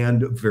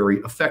 and very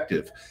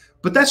effective.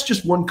 But that's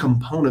just one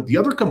component. The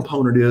other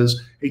component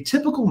is a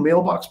typical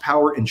Mailbox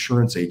Power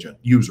insurance agent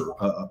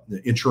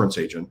insurance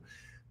agent.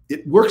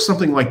 It works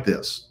something like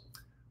this.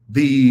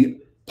 The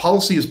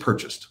policy is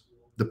purchased.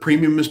 The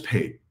premium is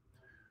paid.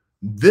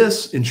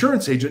 This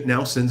insurance agent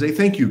now sends a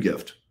thank you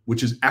gift,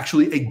 which is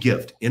actually a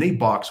gift in a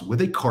box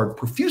with a card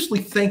profusely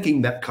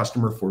thanking that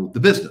customer for the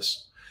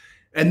business.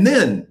 And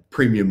then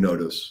premium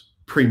notice,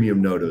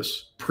 premium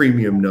notice,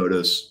 premium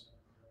notice.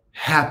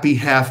 Happy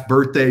half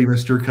birthday,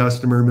 Mr.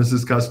 Customer,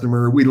 Mrs.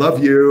 Customer. We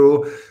love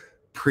you.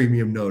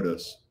 Premium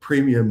notice,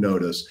 premium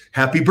notice.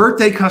 Happy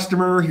birthday,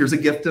 customer. Here's a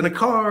gift and a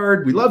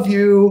card. We love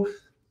you.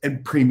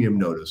 And premium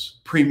notice,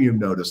 premium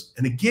notice.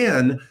 And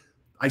again,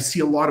 I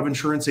see a lot of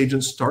insurance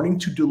agents starting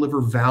to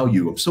deliver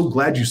value. I'm so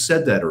glad you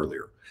said that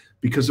earlier,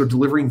 because they're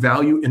delivering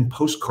value in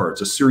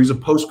postcards, a series of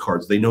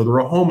postcards. They know they're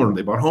a homeowner.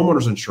 They bought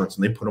homeowners insurance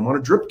and they put them on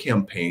a drip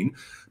campaign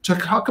to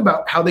talk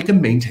about how they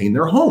can maintain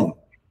their home,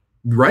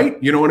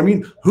 right? You know what I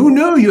mean? Who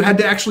knew you had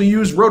to actually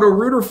use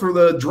Roto-Rooter for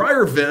the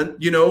dryer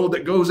vent, you know,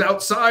 that goes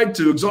outside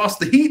to exhaust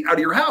the heat out of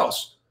your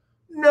house?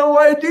 No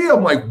idea.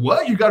 I'm like,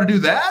 what? You got to do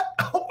that?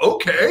 Oh,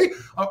 okay.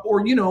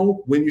 Or, you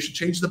know, when you should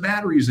change the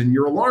batteries and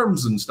your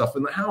alarms and stuff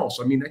in the house.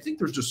 I mean, I think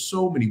there's just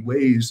so many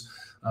ways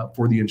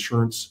for the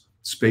insurance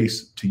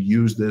space to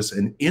use this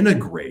and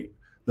integrate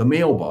the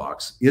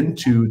mailbox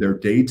into their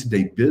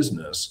day-to-day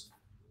business.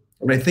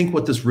 And I think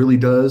what this really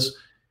does,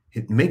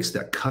 it makes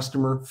that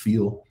customer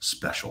feel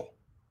special.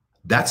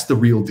 That's the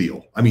real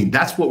deal. I mean,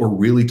 that's what we're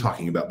really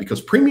talking about,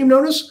 because premium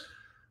notice,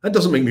 that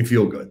doesn't make me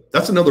feel good.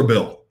 That's another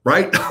bill,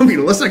 right? I mean,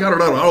 unless I got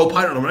it on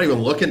autopilot, I'm not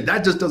even looking,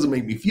 that just doesn't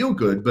make me feel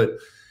good. But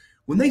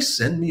when they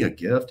send me a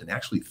gift and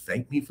actually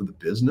thank me for the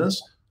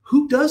business,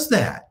 who does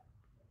that?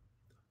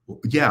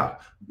 Yeah,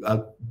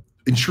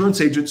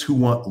 insurance agents who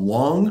want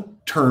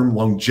long-term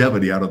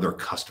longevity out of their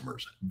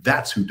customers.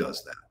 That's who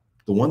does that.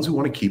 The ones who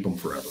want to keep them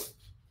forever.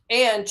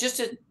 And just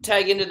to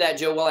tag into that,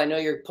 Joe, while I know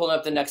you're pulling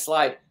up the next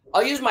slide,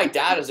 I'll use my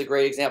dad as a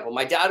great example.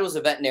 My dad was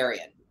a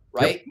veterinarian,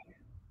 right? Yep.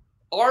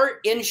 our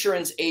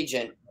insurance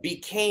agent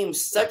became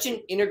such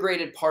an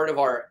integrated part of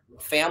our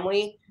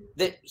family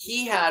that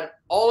he had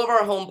all of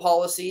our home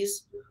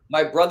policies,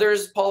 my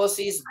brother's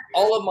policies,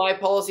 all of my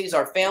policies,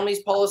 our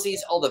family's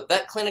policies, all the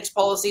vet clinics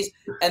policies.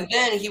 And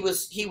then he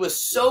was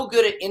so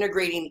good at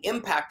integrating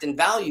impact and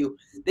value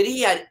that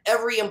he had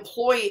every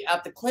employee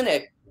at the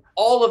clinic,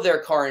 all of their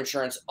car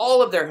insurance,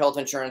 all of their health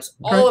insurance,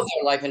 all of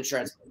their life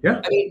insurance.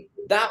 Yeah. I mean,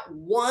 that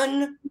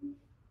one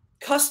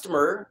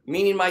customer,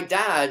 meaning my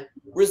dad,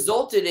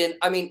 resulted in,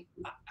 I mean,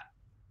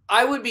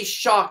 I would be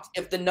shocked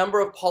if the number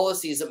of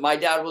policies that my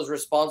dad was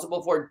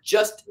responsible for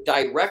just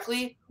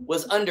directly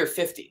was under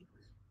 50.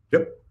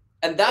 Yep.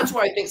 And that's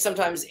why I think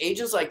sometimes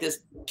agents like this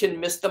can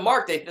miss the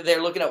mark.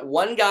 They're looking at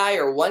one guy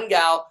or one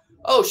gal.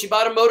 Oh, she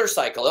bought a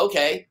motorcycle.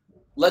 Okay,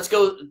 let's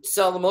go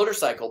sell the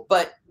motorcycle.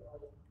 But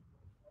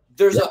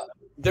there's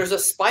a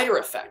spider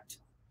effect.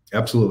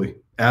 Absolutely.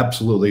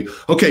 Absolutely.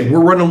 Okay, we're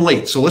running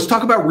late. So let's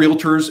talk about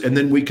realtors and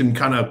then we can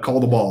kind of call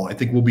the ball. I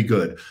think we'll be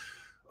good.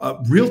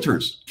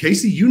 Realtors.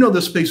 Casey, you know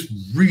this space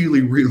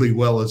really, really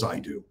well as I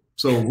do.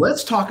 So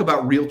let's talk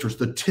about realtors,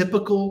 the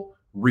typical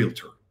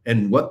realtor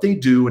and what they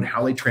do and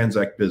how they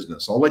transact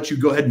business. I'll let you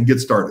go ahead and get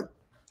started.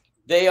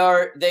 They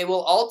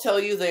will all tell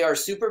you they are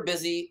super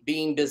busy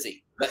being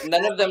busy, but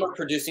none of them are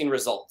producing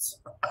results.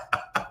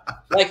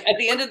 Like at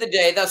the end of the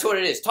day, that's what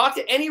it is. Talk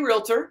to any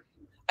realtor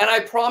and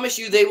I promise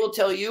you they will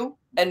tell you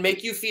and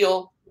make you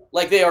feel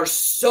like they are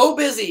so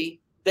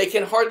busy they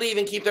can hardly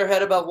even keep their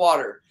head above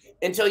water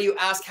until you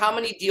ask how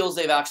many deals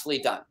they've actually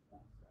done.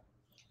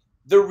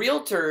 The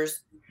realtors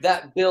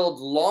that build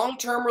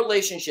long-term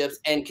relationships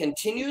and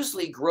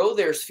continuously grow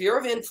their sphere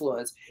of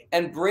influence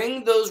and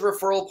bring those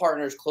referral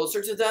partners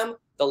closer to them,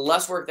 the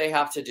less work they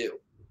have to do.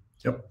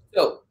 Yep.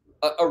 So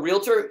a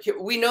realtor,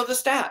 we know the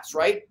stats,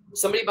 right?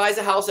 Somebody buys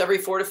a house every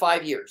 4 to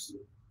 5 years,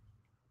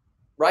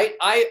 right?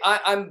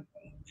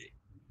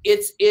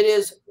 It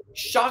is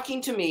shocking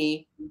to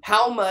me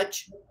how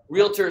much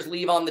realtors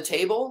leave on the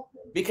table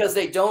because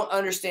they don't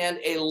understand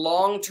a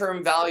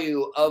long-term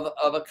value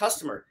of a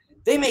customer.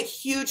 They make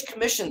huge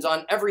commissions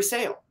on every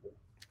sale.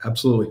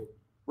 Absolutely.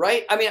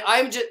 Right? I mean,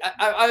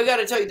 I got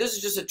to tell you, this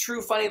is just a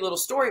true funny little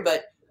story,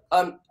 but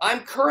I'm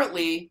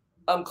currently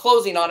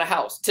closing on a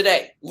house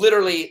today.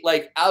 Literally,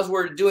 like as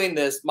we're doing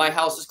this, my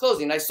house is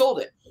closing. I sold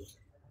it.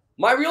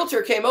 My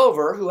realtor came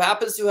over, who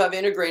happens to have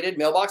integrated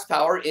Mailbox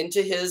Power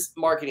into his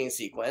marketing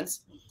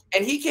sequence.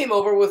 And he came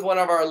over with one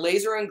of our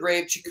laser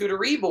engraved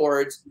charcuterie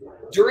boards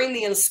during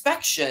the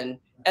inspection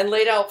and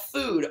laid out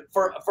food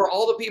for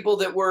all the people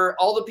that were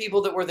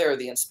there,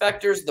 the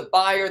inspectors, the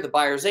buyer, the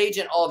buyer's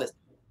agent, all of this.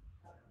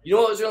 You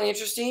know what was really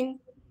interesting?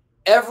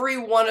 Every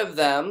one of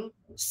them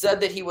said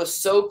that he was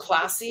so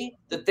classy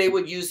that they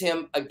would use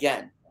him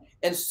again.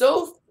 And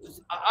so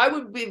I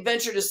would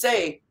venture to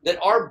say that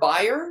our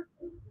buyer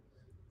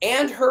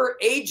and her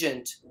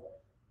agent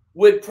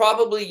would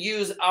probably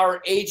use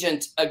our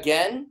agent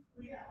again,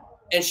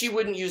 and she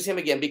wouldn't use him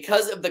again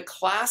because of the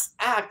class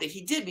act that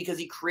he did, because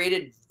he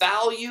created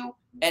value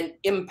and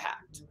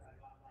impact.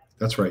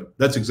 That's right.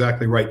 That's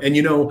exactly right. And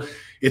you know,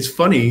 it's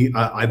funny.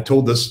 I've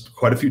told this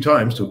quite a few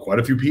times to quite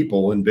a few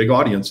people in big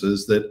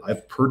audiences that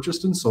I've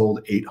purchased and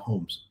sold 8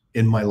 homes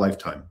in my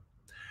lifetime.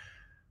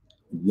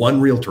 One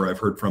realtor I've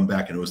heard from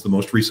back, and it was the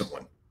most recent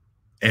one.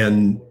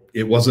 And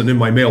it wasn't in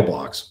my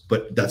mailbox,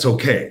 but that's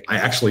okay. I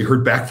actually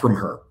heard back from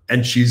her,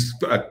 and she's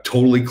a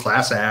totally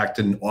class act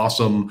and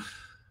awesome,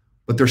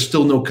 but there's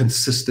still no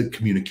consistent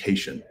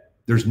communication.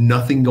 There's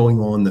nothing going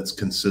on that's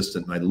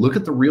consistent. And I look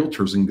at the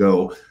realtors and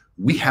go,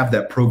 we have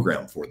that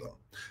program for them.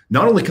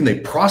 Not only can they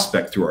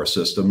prospect through our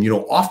system, you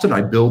know, often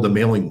I build a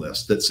mailing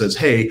list that says,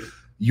 hey,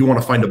 you want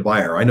to find a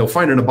buyer. I know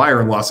finding a buyer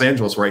in Los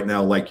Angeles right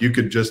now, like you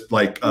could just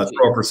like throw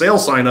a for sale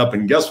sign up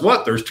and guess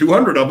what? There's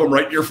 200 of them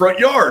right in your front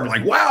yard.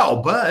 Like,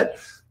 wow. But,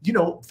 you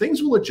know,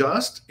 things will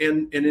adjust.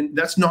 And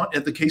that's not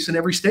the case in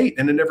every state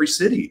and in every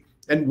city.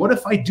 And what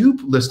if I do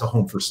list a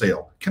home for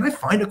sale? Can I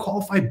find a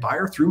qualified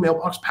buyer through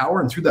Mailbox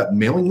Power and through that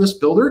mailing list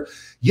builder?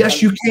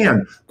 Yes, you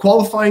can.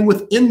 Qualifying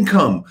with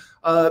income,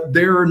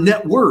 their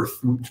net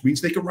worth, which means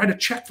they can write a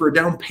check for a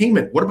down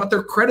payment. What about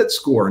their credit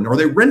score? And are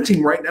they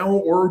renting right now,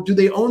 or do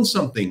they own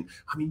something?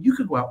 I mean, you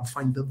could go out and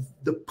find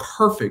the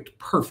perfect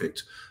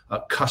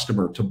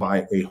customer to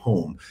buy a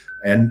home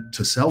and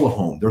to sell a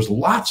home. There's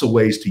lots of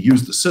ways to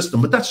use the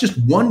system, but that's just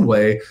one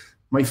way.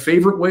 My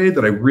favorite way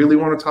that I really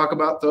want to talk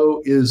about,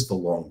 though, is the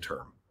long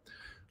term.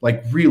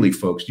 Like, really,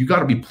 folks, you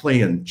got to be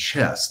playing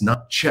chess,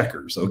 not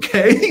checkers,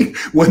 okay?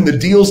 When the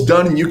deal's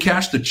done and you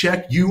cash the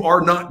check, you are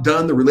not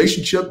done. The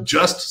relationship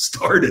just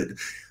started.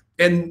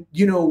 And,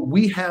 you know,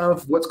 we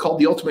have what's called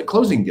the ultimate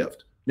closing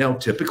gift. Now,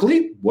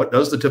 typically, what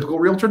does the typical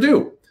realtor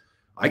do?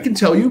 I can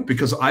tell you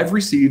because I've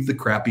received the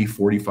crappy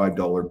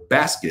 $45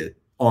 basket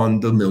on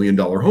the $1 million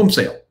home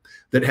sale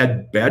that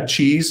had bad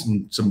cheese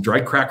and some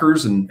dry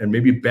crackers and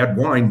maybe bad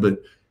wine. But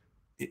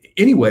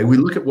anyway, we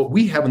look at what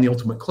we have in the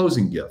ultimate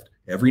closing gift.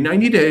 Every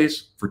 90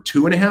 days for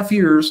 2.5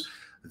 years,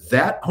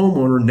 that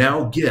homeowner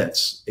now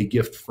gets a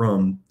gift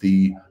from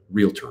the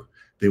realtor.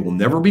 They will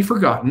never be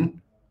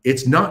forgotten.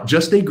 It's not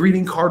just a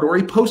greeting card or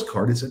a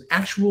postcard. It's an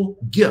actual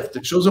gift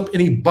that shows up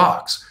in a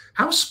box.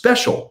 How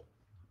special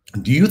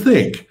do you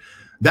think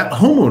that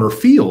homeowner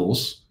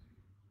feels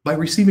by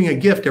receiving a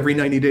gift every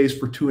 90 days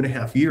for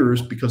 2.5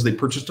 years because they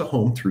purchased a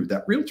home through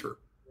that realtor?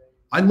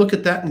 I look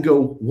at that and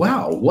go,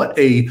 wow, what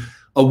a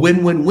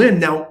win-win-win.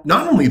 Now,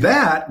 not only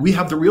that, we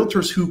have the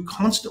realtors who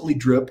constantly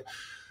drip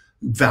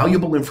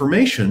valuable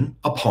information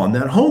upon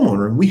that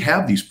homeowner. And we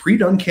have these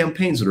pre-done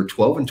campaigns that are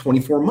 12 and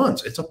 24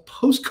 months. It's a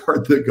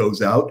postcard that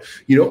goes out,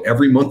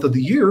 every month of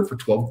the year for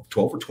 12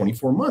 or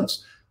 24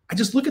 months. I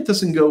just look at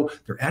this and go,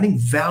 they're adding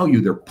value.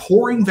 They're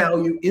pouring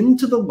value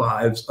into the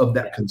lives of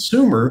that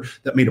consumer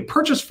that made a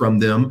purchase from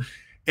them.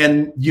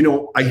 And,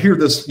 I hear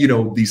this,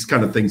 these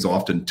kind of things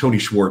often. Tony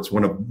Schwartz,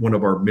 one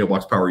of our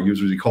Mailbox Power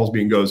users, he calls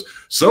me and goes,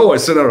 so I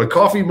sent out a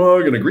coffee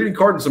mug and a greeting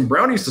card and some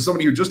brownies to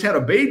somebody who just had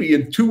a baby.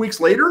 And 2 weeks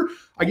later,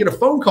 I get a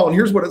phone call and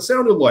here's what it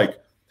sounded like.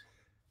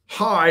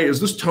 Hi, is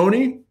this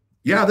Tony?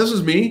 Yeah, this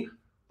is me.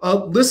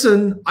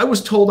 Listen, I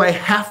was told I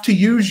have to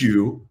use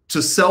you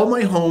to sell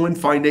my home and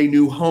find a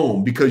new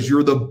home because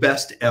you're the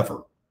best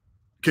ever.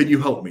 Can you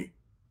help me?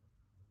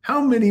 How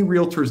many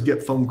realtors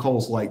get phone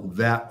calls like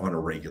that on a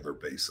regular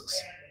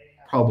basis?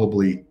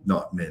 Probably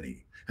not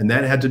many. And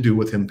that had to do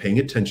with him paying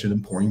attention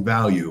and pouring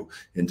value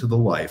into the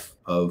life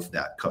of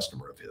that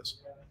customer of his.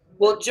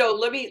 Well, Joe,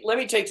 let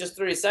me take just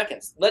 30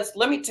 seconds.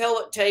 Let me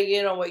tag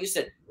in on what you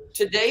said.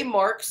 Today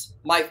marks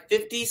my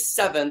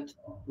 57th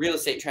real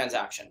estate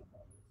transaction.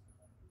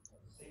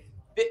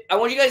 I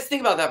want you guys to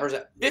think about that for a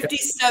second.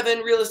 57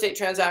 real estate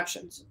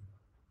transactions.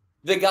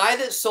 The guy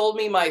that sold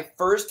me my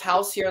first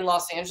house here in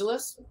Los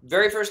Angeles,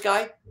 very first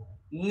guy,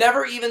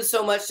 never even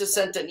so much as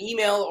sent an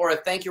email or a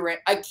thank you.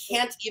 I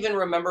can't even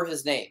remember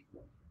his name.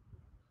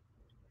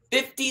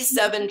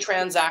 57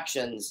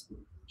 transactions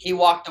he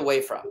walked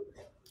away from.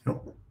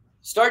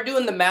 Start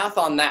doing the math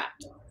on that.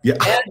 Yeah.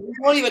 And we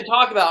don't even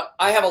talk about,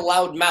 I have a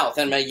loud mouth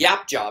and my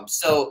yap job.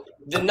 So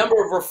the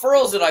number of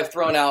referrals that I've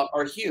thrown out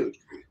are huge.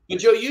 But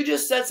Joe, you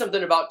just said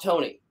something about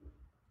Tony.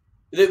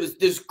 That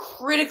was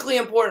critically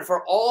important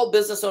for all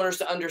business owners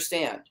to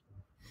understand.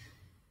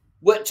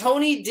 What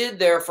Tony did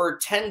there for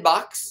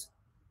 $10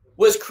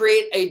 was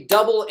create a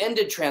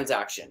double-ended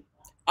transaction.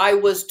 I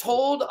was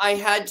told I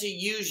had to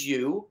use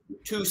you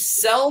to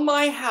sell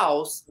my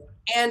house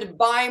and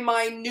buy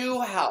my new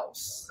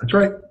house. That's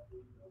right.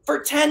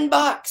 For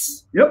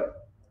 $10. Yep.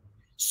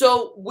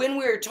 So when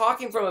we're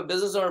talking from a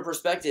business owner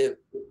perspective,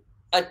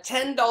 a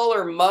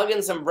 $10 mug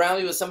and some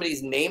brownie with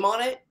somebody's name on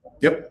it.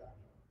 Yep.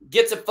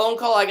 Gets a phone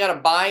call, I got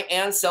to buy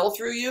and sell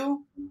through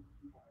you.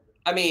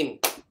 I mean,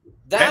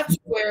 that's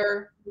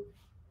where.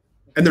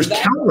 And there's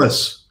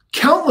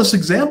countless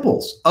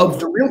examples of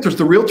the realtors.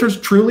 The realtors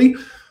truly,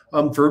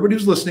 for everybody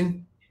who's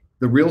listening,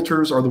 the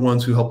realtors are the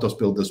ones who helped us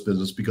build this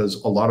business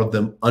because a lot of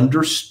them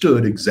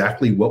understood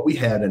exactly what we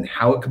had and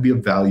how it could be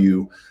of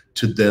value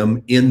to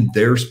them in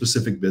their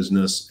specific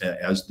business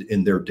as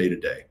in their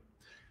day-to-day.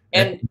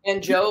 And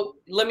Joe,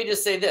 let me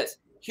just say this.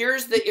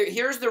 Here's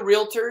the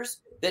realtors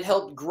that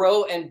helped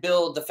grow and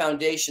build the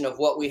foundation of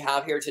what we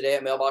have here today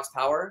at Mailbox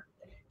Power.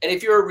 And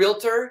if you're a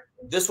realtor,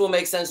 this will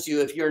make sense to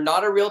you. If you're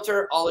not a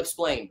realtor, I'll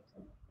explain.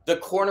 The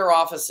corner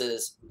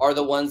offices are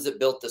the ones that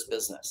built this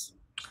business.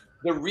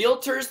 The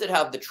realtors that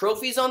have the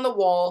trophies on the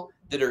wall,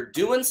 that are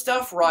doing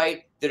stuff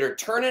right, that are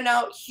turning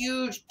out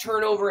huge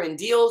turnover in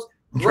deals,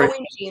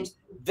 growing teams,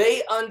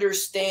 they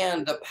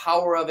understand the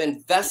power of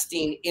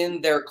investing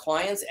in their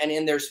clients and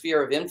in their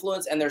sphere of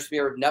influence and their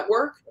sphere of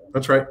network.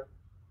 That's right.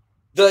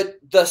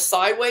 The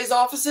sideways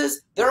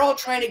offices, they're all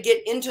trying to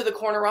get into the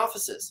corner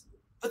offices,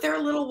 but they're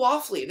a little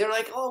waffly. They're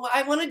like, oh,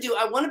 I want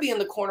to be in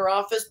the corner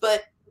office,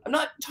 but I'm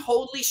not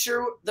totally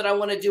sure that I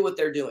want to do what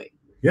they're doing.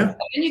 Yeah. And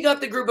then you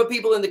got the group of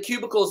people in the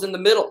cubicles in the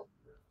middle.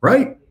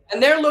 Right.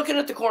 And they're looking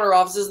at the corner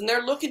offices and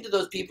they're looking to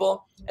those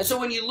people. And so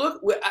when you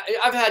look,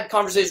 I've had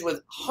conversations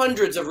with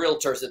hundreds of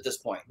realtors at this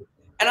point,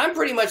 and I'm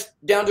pretty much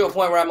down to a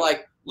point where I'm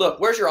like, look,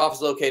 where's your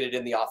office located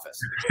in the office?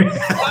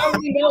 I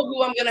already know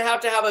who I'm going to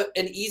have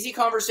an easy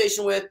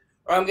conversation with,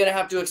 or I'm going to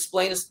have to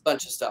explain a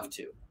bunch of stuff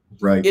to.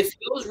 Right. It's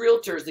those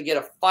realtors that get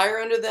a fire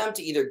under them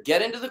to either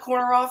get into the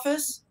corner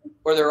office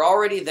or they're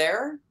already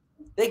there.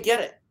 They get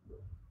it.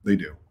 They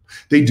do.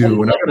 They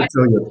do. And I'm going to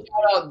tell you.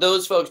 Shout out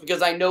those folks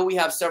because I know we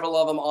have several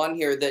of them on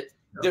here that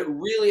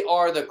really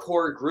are the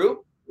core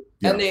group.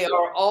 And they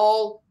are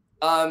all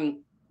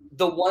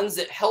the ones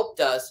that helped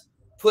us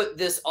put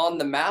this on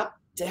the map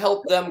to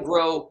help them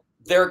grow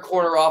their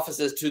corner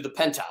offices to the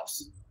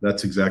penthouse.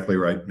 That's exactly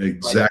right.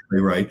 Exactly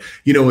right.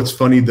 It's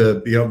funny.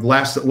 The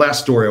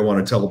last story I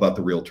want to tell about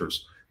the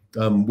realtors.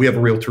 We have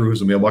a realtor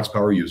who's a Mailbox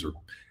Power user,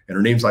 and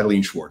her name's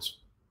Eileen Schwartz.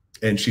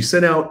 And she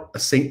sent out a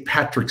St.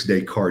 Patrick's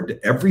Day card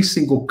to every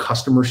single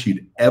customer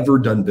she'd ever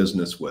done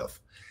business with.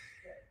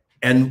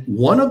 And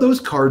one of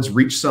those cards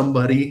reached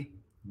somebody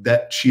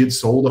that she had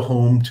sold a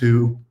home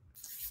to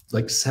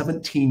like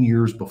 17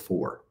 years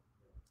before.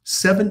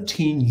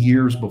 17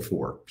 years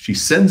before. She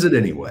sends it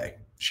anyway.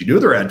 She knew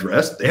their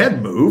address. They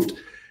had moved.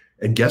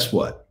 And guess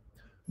what?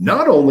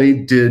 Not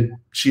only did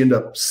she end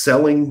up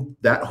selling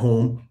that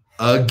home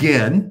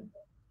again,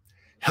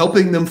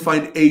 helping them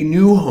find a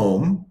new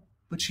home,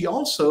 but she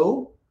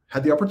also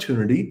had the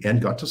opportunity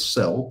and got to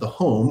sell the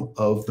home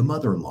of the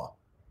mother-in-law.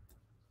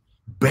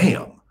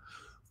 Bam.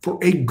 For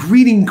a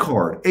greeting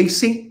card, a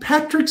St.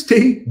 Patrick's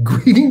Day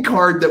greeting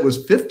card that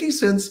was 50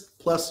 cents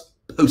plus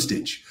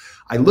postage.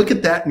 I look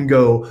at that and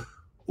go,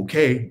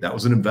 okay, that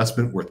was an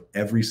investment worth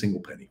every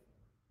single penny.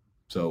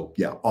 So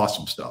yeah,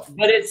 awesome stuff.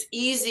 But it's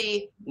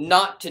easy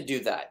not to do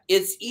that.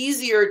 It's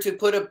easier to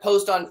put a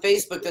post on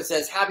Facebook that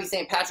says, Happy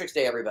St. Patrick's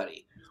Day,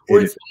 everybody. Or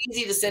it's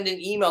easy to send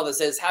an email that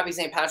says, Happy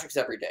St. Patrick's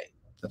every day.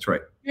 That's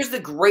right. Here's the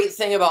great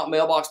thing about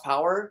Mailbox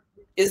Power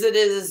is that it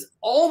is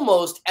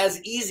almost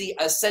as easy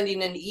as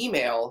sending an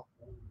email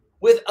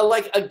with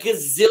like a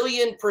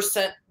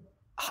gazillion%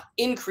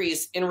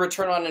 increase in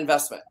return on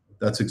investment.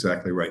 That's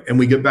exactly right. And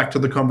we get back to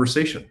the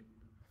conversation.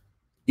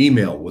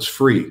 Email was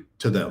free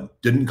to them.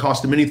 Didn't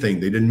cost them anything.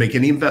 They didn't make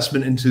any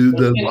investment into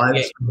the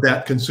lives of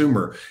that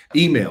consumer.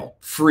 Email,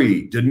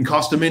 free. Didn't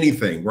cost them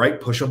anything,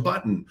 right? Push a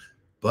button.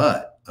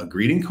 But a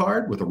greeting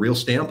card with a real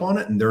stamp on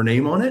it and their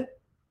name on it,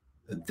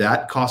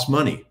 that costs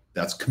money.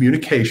 That's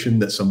communication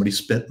that somebody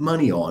spent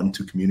money on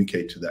to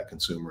communicate to that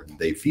consumer. And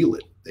they feel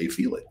it. They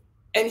feel it.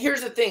 And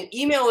here's the thing,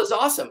 email is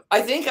awesome.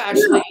 I think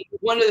actually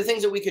one of the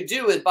things that we could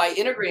do is by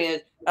integrating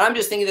it, and I'm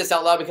just thinking this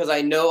out loud because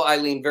I know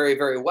Eileen very,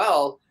 very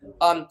well.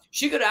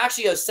 She could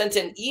actually have sent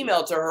an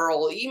email to her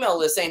whole email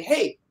list saying,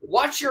 hey,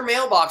 watch your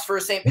mailbox for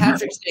a St.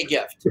 Patrick's Day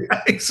gift.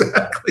 Yeah,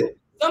 exactly.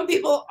 Some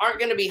people aren't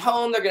going to be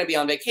home. They're going to be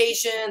on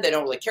vacation. They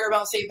don't really care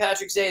about St.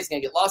 Patrick's Day. It's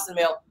going to get lost in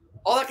the mail.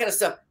 All that kind of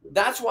stuff.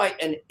 That's why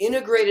an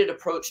integrated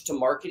approach to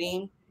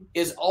marketing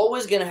is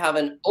always going to have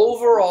an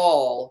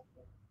overall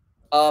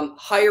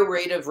higher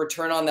rate of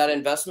return on that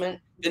investment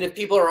than if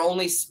people are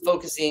only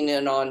focusing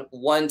in on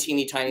one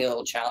teeny tiny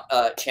little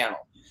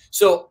channel.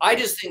 So I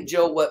just think,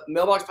 Joe, what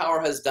Mailbox Power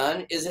has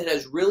done is it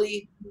has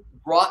really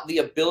brought the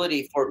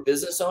ability for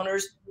business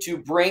owners to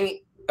bring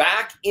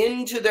back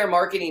into their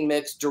marketing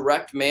mix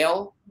direct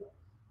mail.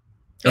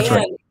 That's and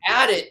right.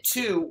 Add it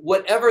to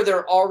whatever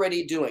they're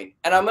already doing.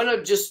 And I'm going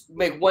to just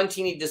make one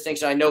teeny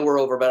distinction. I know we're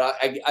over, but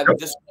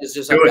this is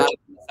just, I've got to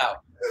get this out.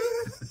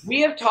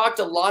 We have talked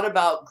a lot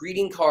about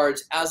greeting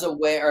cards as a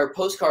way, or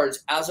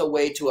postcards as a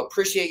way to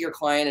appreciate your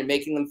client and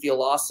making them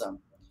feel awesome.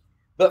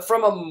 But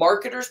from a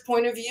marketer's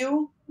point of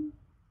view,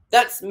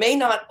 that may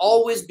not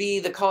always be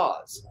the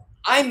cause.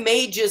 I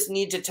may just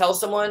need to tell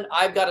someone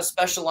I've got a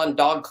special on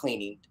dog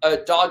cleaning,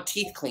 dog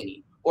teeth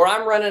cleaning, or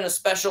I'm running a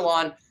special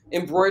on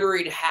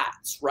embroidered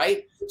hats,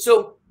 right?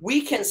 So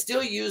we can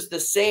still use the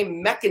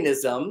same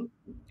mechanism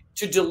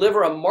to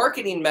deliver a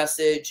marketing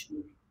message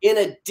in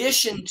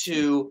addition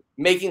to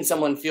making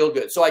someone feel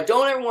good. So I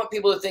don't ever want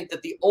people to think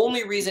that the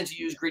only reason to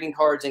use greeting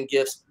cards and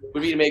gifts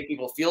would be to make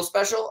people feel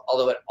special,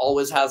 although it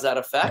always has that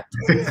effect.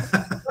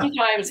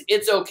 Sometimes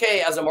it's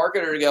okay as a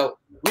marketer to go,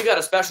 we got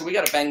a special, we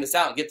got to bang this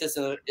out and get this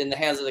in the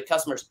hands of the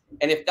customers.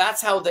 And if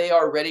that's how they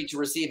are ready to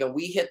receive, and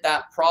we hit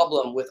that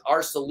problem with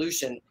our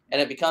solution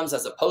and it becomes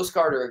as a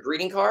postcard or a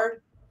greeting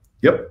card,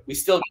 yep, we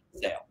still get the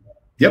sale.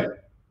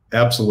 Yep,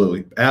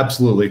 absolutely.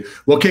 Absolutely.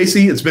 Well,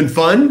 Casey, it's been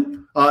fun.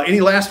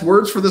 Any last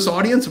words for this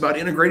audience about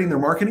integrating their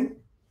marketing?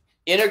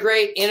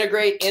 Integrate,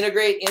 integrate,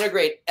 integrate,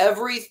 integrate.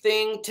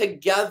 Everything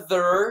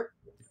together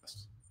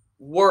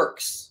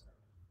works.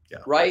 Yeah.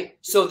 Right?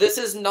 So this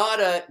is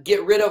not a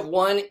get rid of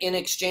one in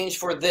exchange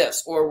for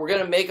this, or we're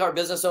going to make our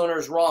business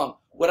owners wrong.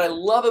 What I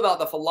love about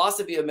the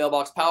philosophy of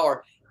Mailbox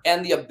Power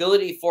and the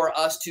ability for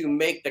us to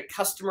make the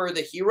customer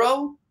the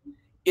hero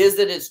is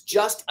that it's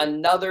just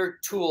another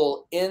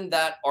tool in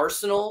that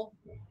arsenal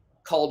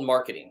called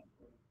marketing.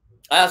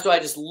 That's why I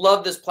just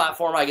love this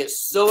platform. I get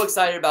so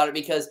excited about it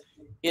because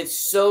it's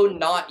so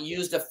not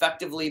used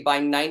effectively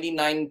by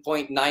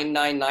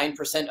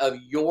 99.999% of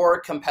your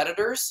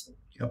competitors.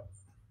 Yep.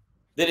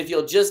 That if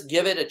you'll just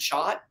give it a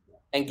shot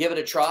and give it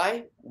a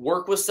try,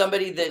 work with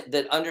somebody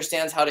that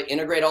understands how to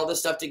integrate all this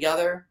stuff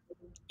together,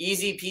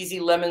 easy peasy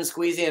lemon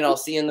squeezy, and I'll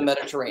see you in the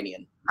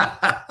Mediterranean.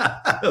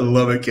 I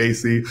love it,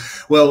 Casey.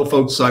 Well,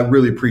 folks, I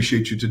really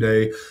appreciate you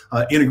today.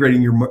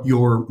 Integrating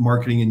your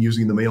marketing and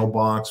using the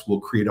mailbox will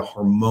create a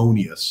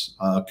harmonious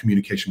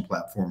communication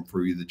platform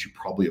for you that you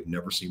probably have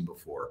never seen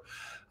before.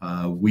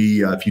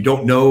 If you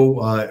don't know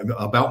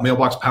about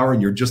Mailbox Power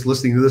and you're just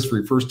listening to this for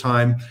your first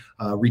time,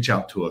 reach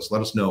out to us.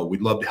 Let us know.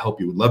 We'd love to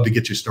help you. We'd love to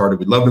get you started.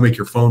 We'd love to make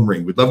your phone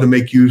ring. We'd love to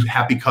make you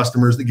happy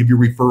customers that give you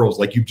referrals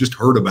like you've just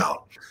heard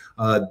about.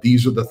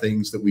 These are the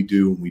things that we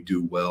do, and we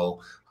do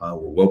well. We're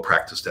well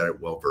practiced at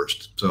it, well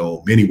versed.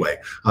 So anyway,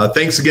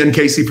 thanks again,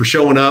 Casey, for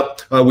showing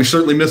up. We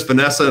certainly missed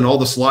Vanessa and all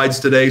the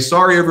slides today.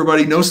 Sorry,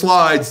 everybody, no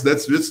slides.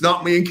 It's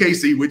not me and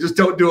Casey. We just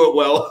don't do it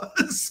well.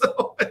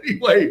 So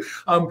anyway,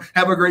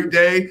 have a great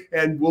day,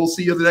 and we'll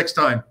see you the next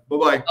time.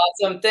 Bye-bye.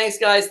 Awesome. Thanks,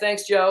 guys.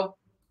 Thanks, Joe.